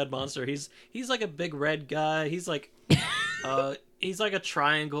big bad monster. He's like a big red guy. He's like he's like a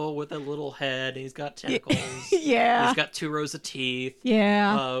triangle with a little head, and he's got tentacles. Yeah. He's got 2 rows of teeth.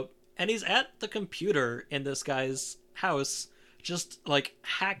 Yeah. and he's at the computer in this guy's house, just like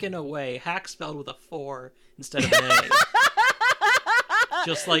hacking away. Hack spelled with a 4 instead of an A.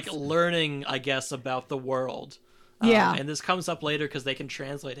 Just like learning, I guess, about the world. Yeah. And this comes up later because they can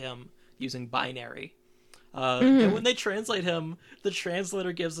translate him using binary. And when they translate him, the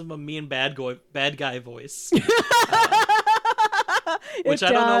translator gives him a mean bad guy voice. Which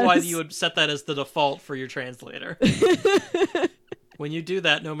I don't know why you would set that as the default for your translator. When you do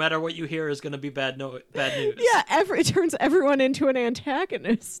that, no matter what you hear is going to be bad news. Yeah, it turns everyone into an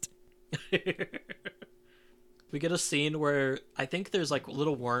antagonist. We get a scene where I think there's like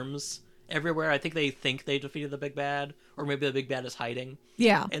little worms everywhere. I think they defeated the big bad, or maybe the big bad is hiding.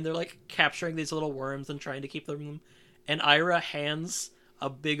 Yeah. And they're like capturing these little worms and trying to keep them. And Ira hands a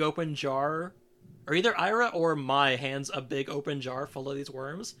big open jar, or either Ira or Mai hands a big open jar full of these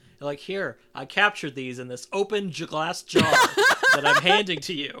worms. They're like, here, I captured these in this open glass jar that I'm handing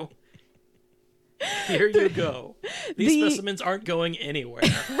to you. Here you go. These specimens aren't going anywhere.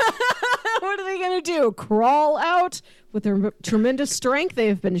 What are they going to do? Crawl out with their tremendous strength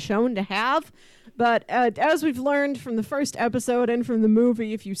they've been shown to have? But as we've learned from the first episode and from the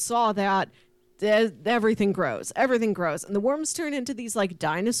movie, if you saw that, everything grows. Everything grows. And the worms turn into these like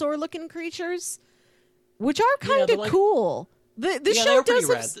dinosaur-looking creatures, which are kind of cool. The show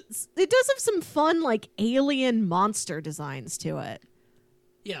does have some fun like alien monster designs to it.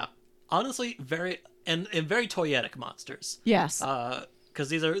 Yeah. Honestly, very toyetic monsters. Yes. Because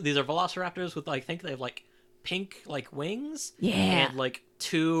these are velociraptors with, I think they have like pink like wings. Yeah. And like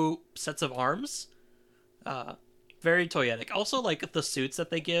 2 sets of arms. Very toyetic. Also, like the suits that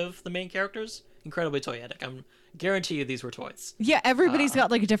they give the main characters, incredibly toyetic. I'm guarantee you these were toys. Yeah, everybody's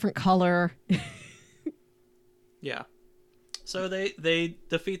got like a different color. Yeah. So they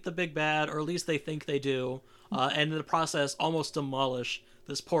defeat the big bad, or at least they think they do, and in the process almost demolish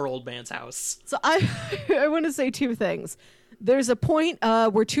this poor old man's house. So I want to say 2 things. There's a point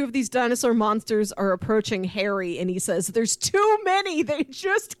where 2 of these dinosaur monsters are approaching Harry, and he says, "There's too many. They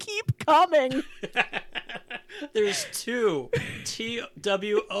just keep coming." There's 2.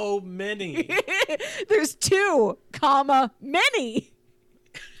 TWO many. There's 2, comma, many.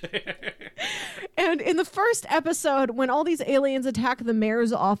 And in the first episode, when all these aliens attack the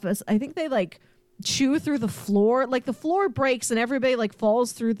mayor's office, I think they like chew through the floor. Like the floor breaks and everybody like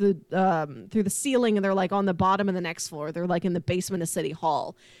falls through the ceiling, and they're like on the bottom of the next floor. They're like in the basement of City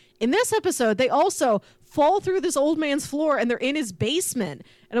Hall. In this episode, they also fall through this old man's floor and they're in his basement.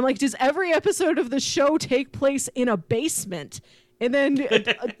 And I'm like, does every episode of the show take place in a basement? And then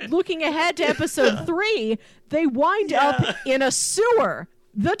looking ahead to episode 3, they wind up in a sewer,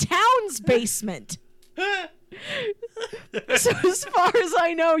 the town's basement. So as far as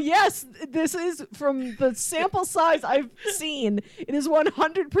I know, yes, this is, from the sample size I've seen, it is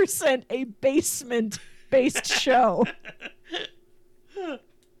 100% a basement-based show.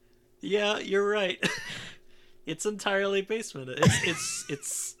 Yeah, you're right. It's entirely basement.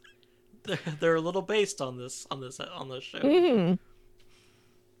 It's they're a little based on this show. Mm-hmm.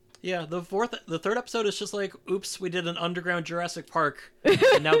 Yeah, the third episode is just like, oops, we did an underground Jurassic Park,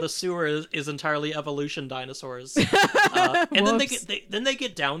 and now the sewer is entirely evolution dinosaurs. And then they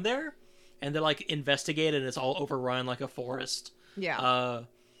get down there, and they like investigate, and it's all overrun like a forest. Yeah.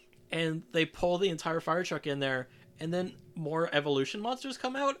 And they pull the entire fire truck in there, and then more evolution monsters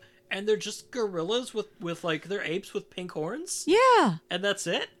come out, and they're just gorillas with like, they're apes with pink horns. Yeah. And that's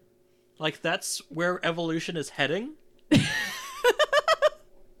it. Like, that's where evolution is heading.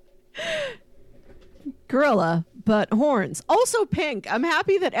 Gorilla, but horns. Also pink. I'm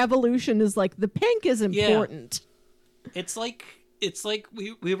happy that evolution is like, the pink is important. Yeah. It's like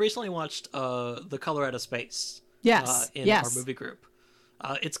we recently watched The Color Out of Space. Yes. In our movie group.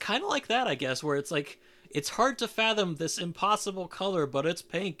 It's kind of like that, I guess, where it's like, it's hard to fathom this impossible color, but it's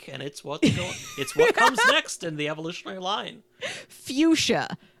pink, and it's what comes next in the evolutionary line.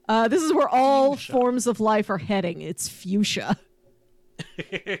 Fuchsia. This is where all forms of life are heading. It's fuchsia.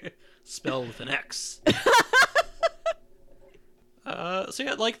 Spelled with an X. So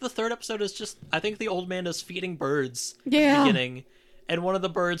yeah, like the third episode is just, I think the old man is feeding birds at the beginning, and one of the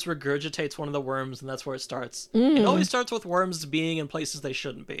birds regurgitates one of the worms, and that's where it starts. It always starts with worms being in places they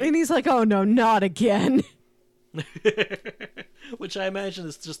shouldn't be. And he's like, oh no, not again. Which I imagine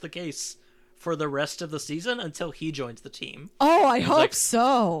is just the case for the rest of the season until he joins the team. Oh, I hope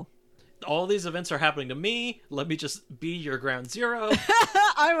so. All these events are happening to me. Let me just be your ground zero.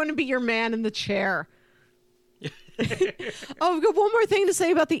 I want to be your man in the chair. Oh, I've got one more thing to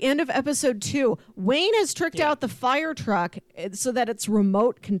say about the end of episode 2. Wayne has tricked out the fire truck so that it's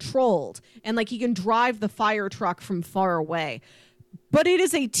remote controlled, and like he can drive the fire truck from far away. but it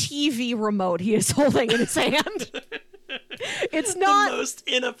is a TV remote he is holding in his hand. It's not the most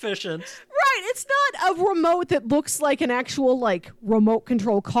inefficient. right. It's not a remote that looks like an actual like remote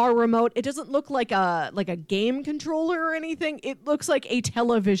control car remote. It doesn't look like a game controller or anything. It looks like a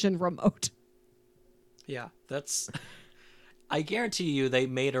television remote. Yeah, that's. I guarantee you, they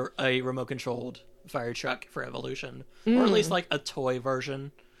made a remote controlled fire truck for Evolution, or at least like a toy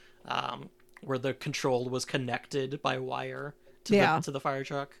version, where the control was connected by wire to the fire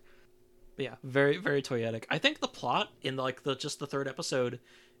truck. But yeah, very very toyetic. I think the plot in like just the third episode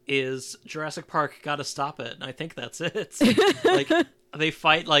is Jurassic Park gotta stop it, and I think that's it. Like they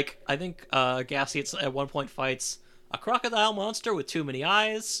fight like I think Gassi at one point fights a crocodile monster with too many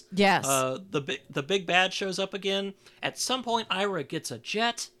eyes. Yes. The big bad shows up again. At some point, Ira gets a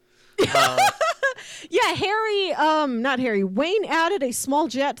jet. Yeah, Wayne added a small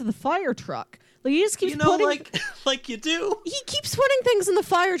jet to the fire truck. Like he just keeps putting, like you do. He keeps putting things in the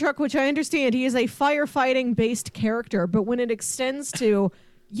fire truck, which I understand. He is a firefighting based character, but when it extends to,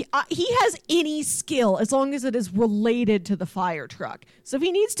 he has any skill as long as it is related to the fire truck. So if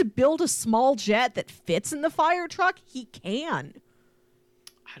he needs to build a small jet that fits in the fire truck, he can.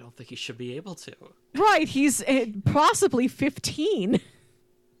 I don't think he should be able to. Right, he's possibly 15.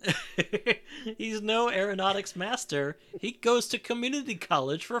 He's no aeronautics master. He goes to community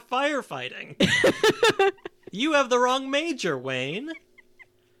college for firefighting. You have the wrong major, Wayne.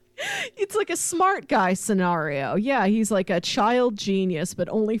 It's like a smart guy scenario. Yeah, he's like a child genius, but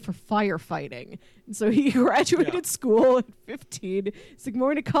only for firefighting. And so he graduated school at 15. He's like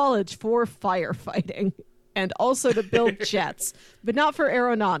going to college for firefighting. And also to build jets, but not for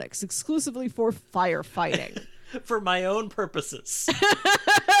aeronautics, exclusively for firefighting. For my own purposes.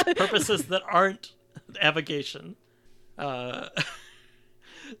 Purposes that aren't navigation.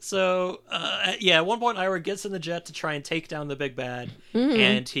 So, at one point Ira gets in the jet to try and take down the big bad,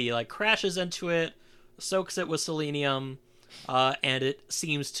 and he like crashes into it, soaks it with selenium, and it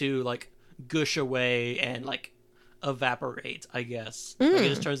seems to like gush away and like evaporate, I guess. Like, it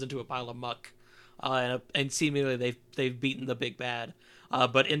just turns into a pile of muck, and seemingly they've beaten the big bad.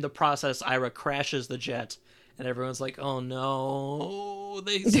 But in the process, Ira crashes the jet, and everyone's like, "Oh no,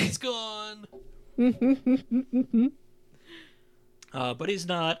 he's gone." But he's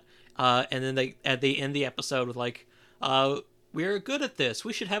not. And then they end the episode with like, "We're good at this.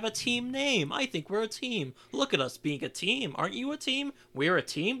 We should have a team name. I think we're a team. Look at us being a team. Aren't you a team? We're a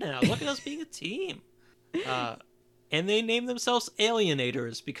team now. Look at us being a team." And they name themselves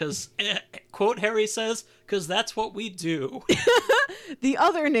Alienators because, quote Harry says, "because that's what we do." The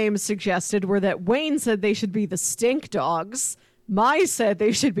other names suggested were that Wayne said they should be the Stink Dogs. Mai said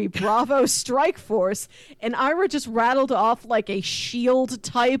they should be Bravo Strike Force, and Ira just rattled off like a SHIELD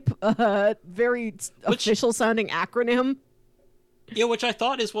type, very official sounding acronym. Yeah, which I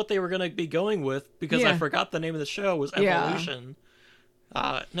thought is what they were going to be going with because I forgot the name of the show was Evolution.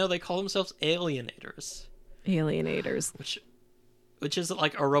 No, they call themselves Alienators. Alienators. Which is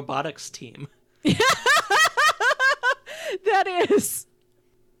like a robotics team. That is.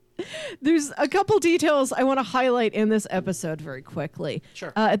 There's a couple details I want to highlight in this episode very quickly.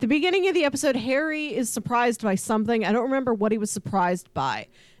 Sure. At the beginning of the episode, Harry is surprised by something. I don't remember what he was surprised by,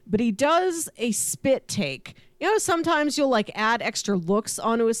 but he does a spit take. You know, sometimes you'll like add extra looks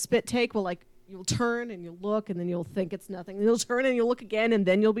onto a spit take. Well, like you'll turn and you'll look and then you'll think it's nothing. And you'll turn and you'll look again and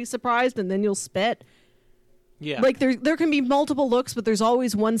then you'll be surprised and then you'll spit. Yeah. Like there can be multiple looks, but there's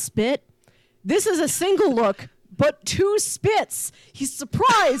always one spit. This is a single look, but two spits. He's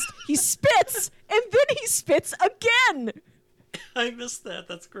surprised, he spits, and then he spits again. I missed that.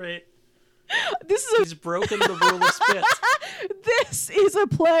 That's great. He's broken the rule of spit. This is a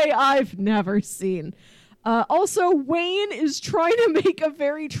play I've never seen. Also, Wayne is trying to make a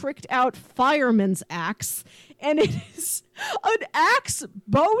very tricked out fireman's axe, and it is an axe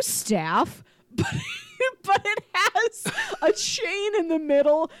bow staff, but it has a chain in the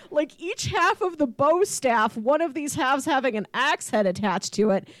middle. Like each half of the bow staff, one of these halves having an axe head attached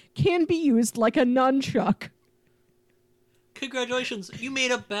to it, can be used like a nunchuck. Congratulations, you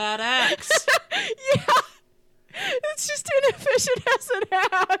made a bad axe. Yeah, it's just inefficient as an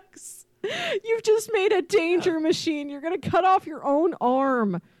axe. You've just made a danger machine. You're gonna cut off your own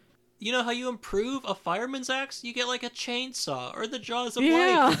arm. You know how you improve a fireman's axe? You get like a chainsaw or the jaws of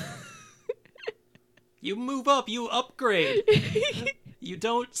Yeah. life. You move up, you upgrade. You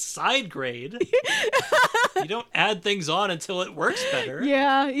don't side grade. You don't add things on until it works better.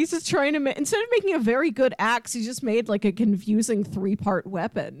 Yeah, he's just trying to instead of making a very good axe, he just made like a confusing 3-part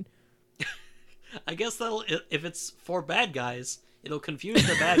weapon. I guess that'll, if it's for bad guys, it'll confuse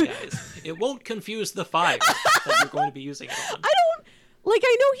the bad guys. It won't confuse the fire that you're going to be using it on.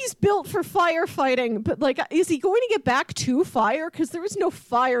 built for firefighting, but like, is he going to get back to fire? Because there is no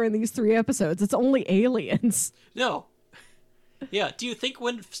fire in these 3 episodes. It's only aliens. No. Yeah, do you think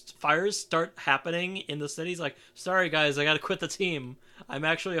when fires start happening in the cities, like, sorry guys, I gotta quit the team. I'm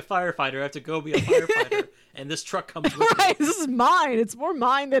actually a firefighter. I have to go be a firefighter. And this truck comes with Right, me. this is mine. It's more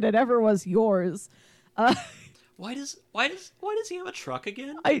mine than it ever was yours. Why does he have a truck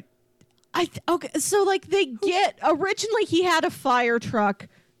again? Okay, so like originally he had a fire truck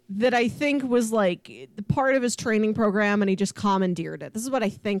that I think was like part of his training program, and he just commandeered it. This is what I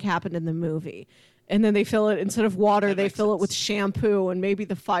think happened in the movie. And then they fill it, instead of water, they fill it with shampoo, and maybe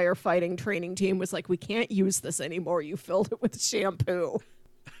the firefighting training team was like, we can't use this anymore. You filled it with shampoo.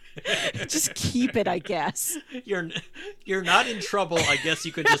 Just keep it, I guess. You're not in trouble. I guess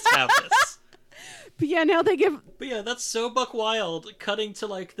you could just have this. But yeah, now they give... But yeah, that's so buck wild, cutting to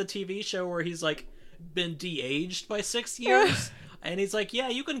like the TV show where he's like been de-aged by 6 years. And he's like, yeah,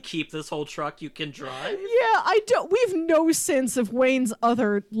 you can keep this whole truck. You can drive. Yeah, we have no sense of Wayne's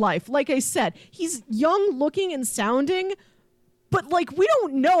other life. Like I said, he's young looking and sounding, but like we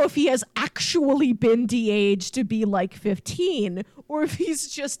don't know if he has actually been de-aged to be like 15 or if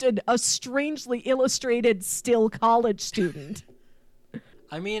he's just a strangely illustrated still college student.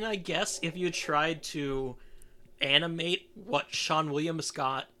 I mean, I guess if you tried to animate what Sean William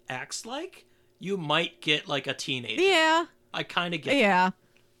Scott acts like, you might get like a teenager. Yeah. I kind of get Yeah.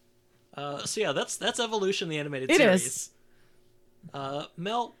 So yeah, that's Evolution, the animated It series. is.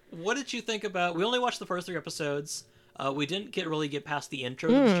 Mel, what did you think about... We only watched the first 3 episodes. We didn't really get past the intro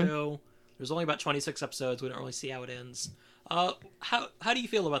to the show. There's only about 26 episodes. We don't really see how it ends. How do you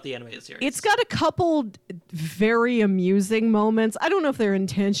feel about the animated series? It's got a couple very amusing moments. I don't know if they're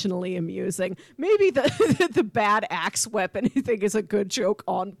intentionally amusing. Maybe the bad axe weapon I think is a good joke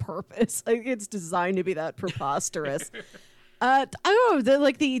on purpose. Like, it's designed to be that preposterous. I don't know.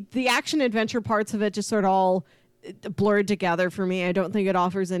 The action adventure parts of it just sort of all blurred together for me. I don't think it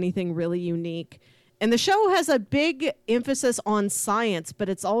offers anything really unique. And the show has a big emphasis on science, but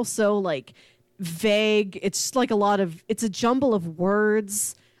it's also like vague. It's like it's a jumble of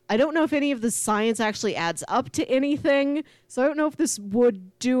words. I don't know if any of the science actually adds up to anything. So I don't know if this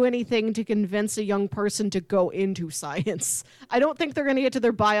would do anything to convince a young person to go into science. I don't think they're going to get to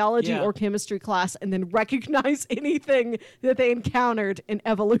their biology or chemistry class and then recognize anything that they encountered in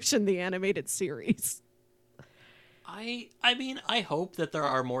Evolution, the animated series. I mean, I hope that there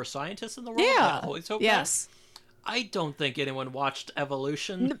are more scientists in the world. Yeah. I always hope yes. that. I don't think anyone watched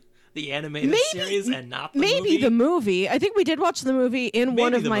Evolution, the animated series, and not the movie. Maybe the movie. I think we did watch the movie in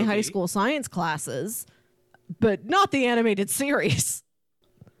one of my high movie. school science classes, but not the animated series.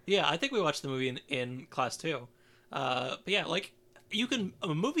 Yeah, I think we watched the movie in class too. But yeah, like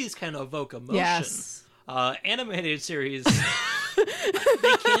movies can evoke emotion. Yes. Animated series,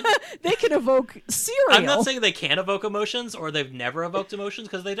 they can evoke cereal. I'm not saying they can evoke emotions or they've never evoked emotions,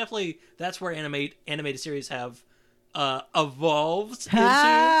 because that's where animated series have evolved into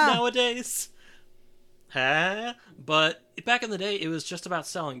nowadays. But back in the day, it was just about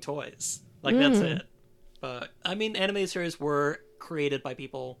selling toys. Like, that's it. But I mean, animated series were created by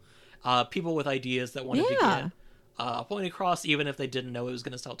people with ideas that wanted to get a point across, even if they didn't know it was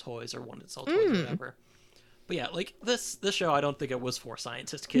going to sell toys or wanted to sell toys or whatever. But yeah, like this show, I don't think it was for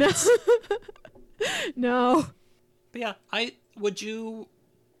scientist kids. No. But yeah, would you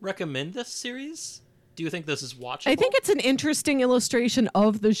recommend this series? Do you think this is watchable? I think it's an interesting illustration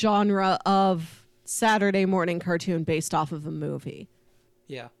of the genre of Saturday morning cartoon based off of a movie.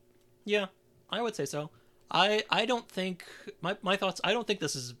 Yeah, I would say so. I don't think my thoughts. I don't think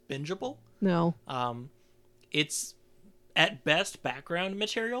this is bingeable. No. It's at best background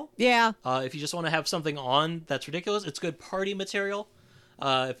material. Yeah. If you just want to have something on that's ridiculous, it's good party material.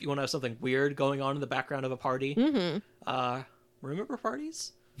 If you want to have something weird going on in the background of a party. Remember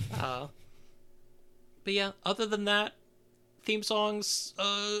parties? But yeah, other than that, theme songs,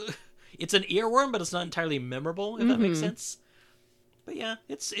 it's an earworm, but it's not entirely memorable, if that makes sense. But yeah,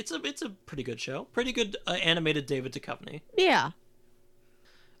 it's a pretty good show. Pretty good animated David Duchovny. Yeah.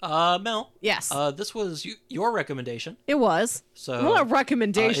 Mel. Yes. This was your recommendation. It was. So, well, a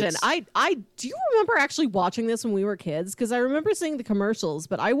recommendation. I do you remember actually watching this when we were kids? Because I remember seeing the commercials,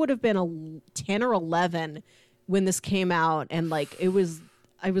 but I would have been 10 or 11 when this came out, and like I was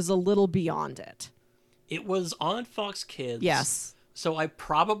a little beyond it. It was on Fox Kids. Yes. So I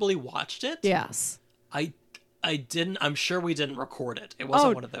probably watched it. Yes. I didn't. I'm sure we didn't record it. It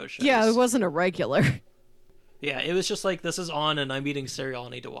wasn't one of those shows. Yeah, it wasn't a regular. Yeah, it was just like, this is on and I'm eating cereal. I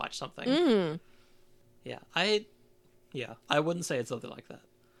need to watch something. Yeah, I wouldn't say it's something like that.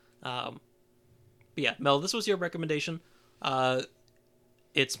 But yeah, Mel, this was your recommendation.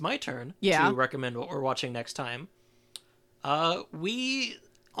 it's my turn Yeah. to recommend what we're watching next time.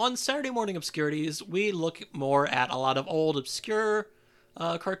 On Saturday Morning Obscurities, we look more at a lot of old, obscure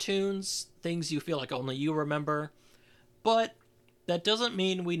cartoons, things you feel like only you remember. But that doesn't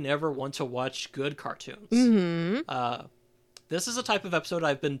mean we never want to watch good cartoons. Mm-hmm. This is a type of episode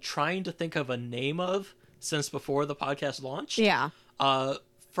I've been trying to think of a name of since before the podcast launched. Yeah.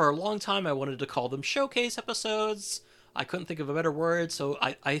 For a long time, I wanted to call them showcase episodes. I couldn't think of a better word, so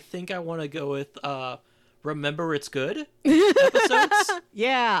I think I want to go with Remember It's Good episodes.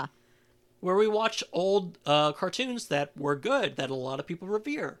 Yeah. Where we watch old cartoons that were good, that a lot of people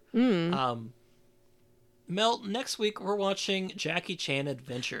revere. Mel, next week we're watching Jackie Chan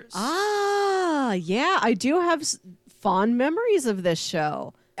Adventures. Ah, yeah. I do have fond memories of this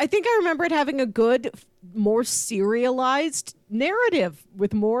show. I think I remember it having a good, more serialized narrative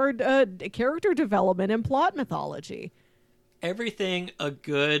with more character development and plot mythology. Everything a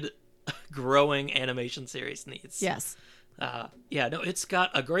good, growing animation series needs. Yes. It's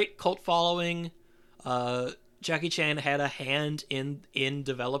got a great cult following. Jackie Chan had a hand in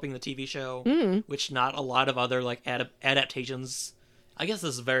developing the TV show, which not a lot of other like adaptations. I guess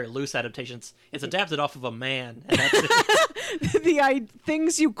this is very loose adaptations. It's adapted off of a man, and that's it.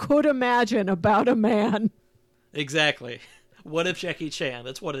 Things you could imagine about a man. Exactly. What if Jackie Chan?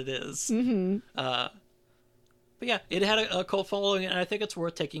 That's what it is. Mm-hmm. But yeah, it had a cult following, and I think it's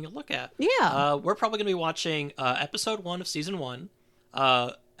worth taking a look at. Yeah. We're probably going to be watching episode 1 of season 1,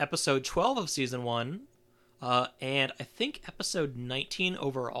 episode 12 of season 1, and I think episode 19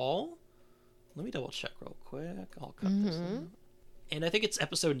 overall. Let me double check real quick. I'll cut this in. And I think it's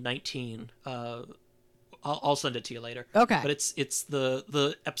episode 19. I'll send it to you later. Okay. But it's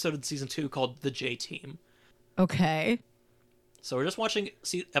the episode in season 2 called The J Team. Okay. So we're just watching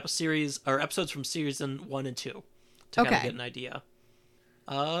episodes from season 1 and 2 to kind of get an idea.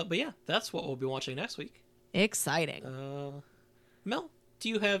 But yeah, that's what we'll be watching next week. Exciting. Mel, do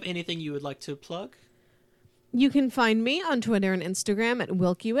you have anything you would like to plug? You can find me on Twitter and Instagram at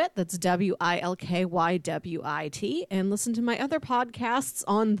Wilkywit. That's WILKYWIT. And listen to my other podcasts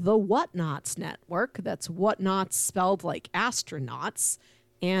on the Whatnauts Network. That's Whatnauts spelled like astronauts.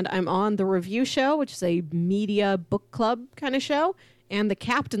 And I'm on The Review Show, which is a media book club kind of show, and The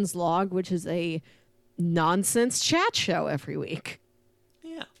Captain's Log, which is a nonsense chat show every week.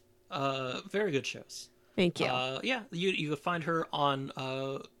 Yeah. Very good shows. Thank you. You can find her on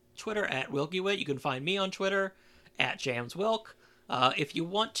Twitter at WilkyWit. You can find me on Twitter at JamsWilk. If you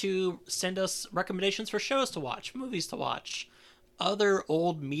want to send us recommendations for shows to watch, movies to watch, other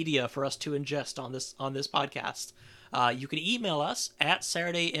old media for us to ingest on this podcast, you can email us at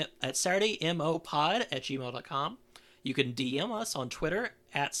SaturdayMOPod@gmail.com. You can DM us on Twitter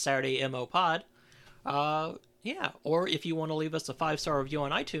at SaturdayMOPod. Or if you want to leave us a 5-star review on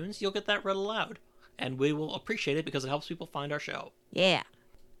iTunes, you'll get that read aloud. And we will appreciate it because it helps people find our show. Yeah.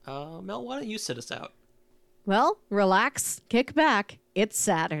 Mel, why don't you sit us out? Well, relax, kick back. It's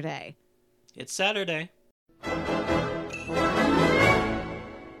Saturday. It's Saturday.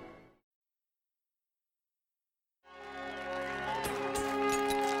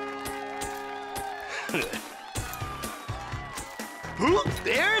 Whoop,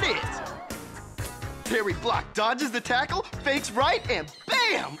 there it is. Perry Block dodges the tackle, fakes right, and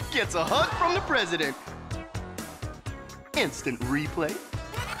bam! Gets a hug from the president. Instant replay.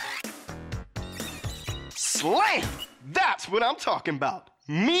 Slam! That's what I'm talking about.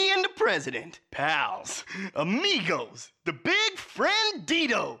 Me and the president. Pals. Amigos. The big friend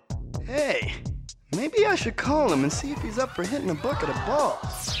Dito. Hey, maybe I should call him and see if he's up for hitting a bucket of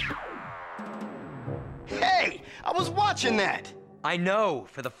balls. Hey, I was watching that. I know,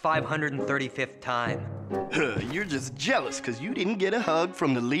 for the 535th time. You're just jealous because you didn't get a hug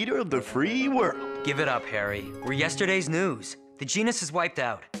from the leader of the free world. Give it up, Harry. We're yesterday's news. The genus is wiped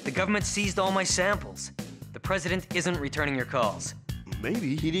out. The government seized all my samples. The president isn't returning your calls.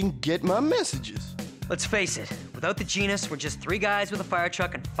 Maybe he didn't get my messages. Let's face it, without the genus, we're just 3 guys with a fire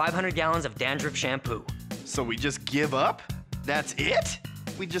truck and 500 gallons of dandruff shampoo. So we just give up? That's it?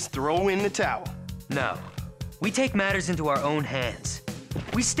 We just throw in the towel? No. We take matters into our own hands.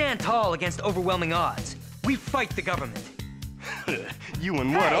 We stand tall against overwhelming odds. We fight the government. You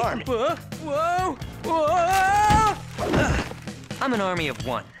in what army? Whoa! I'm an army of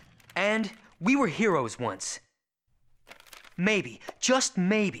 1. And we were heroes once. Maybe, just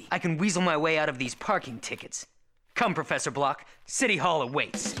maybe, I can weasel my way out of these parking tickets. Come, Professor Block. City Hall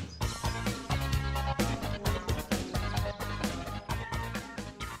awaits.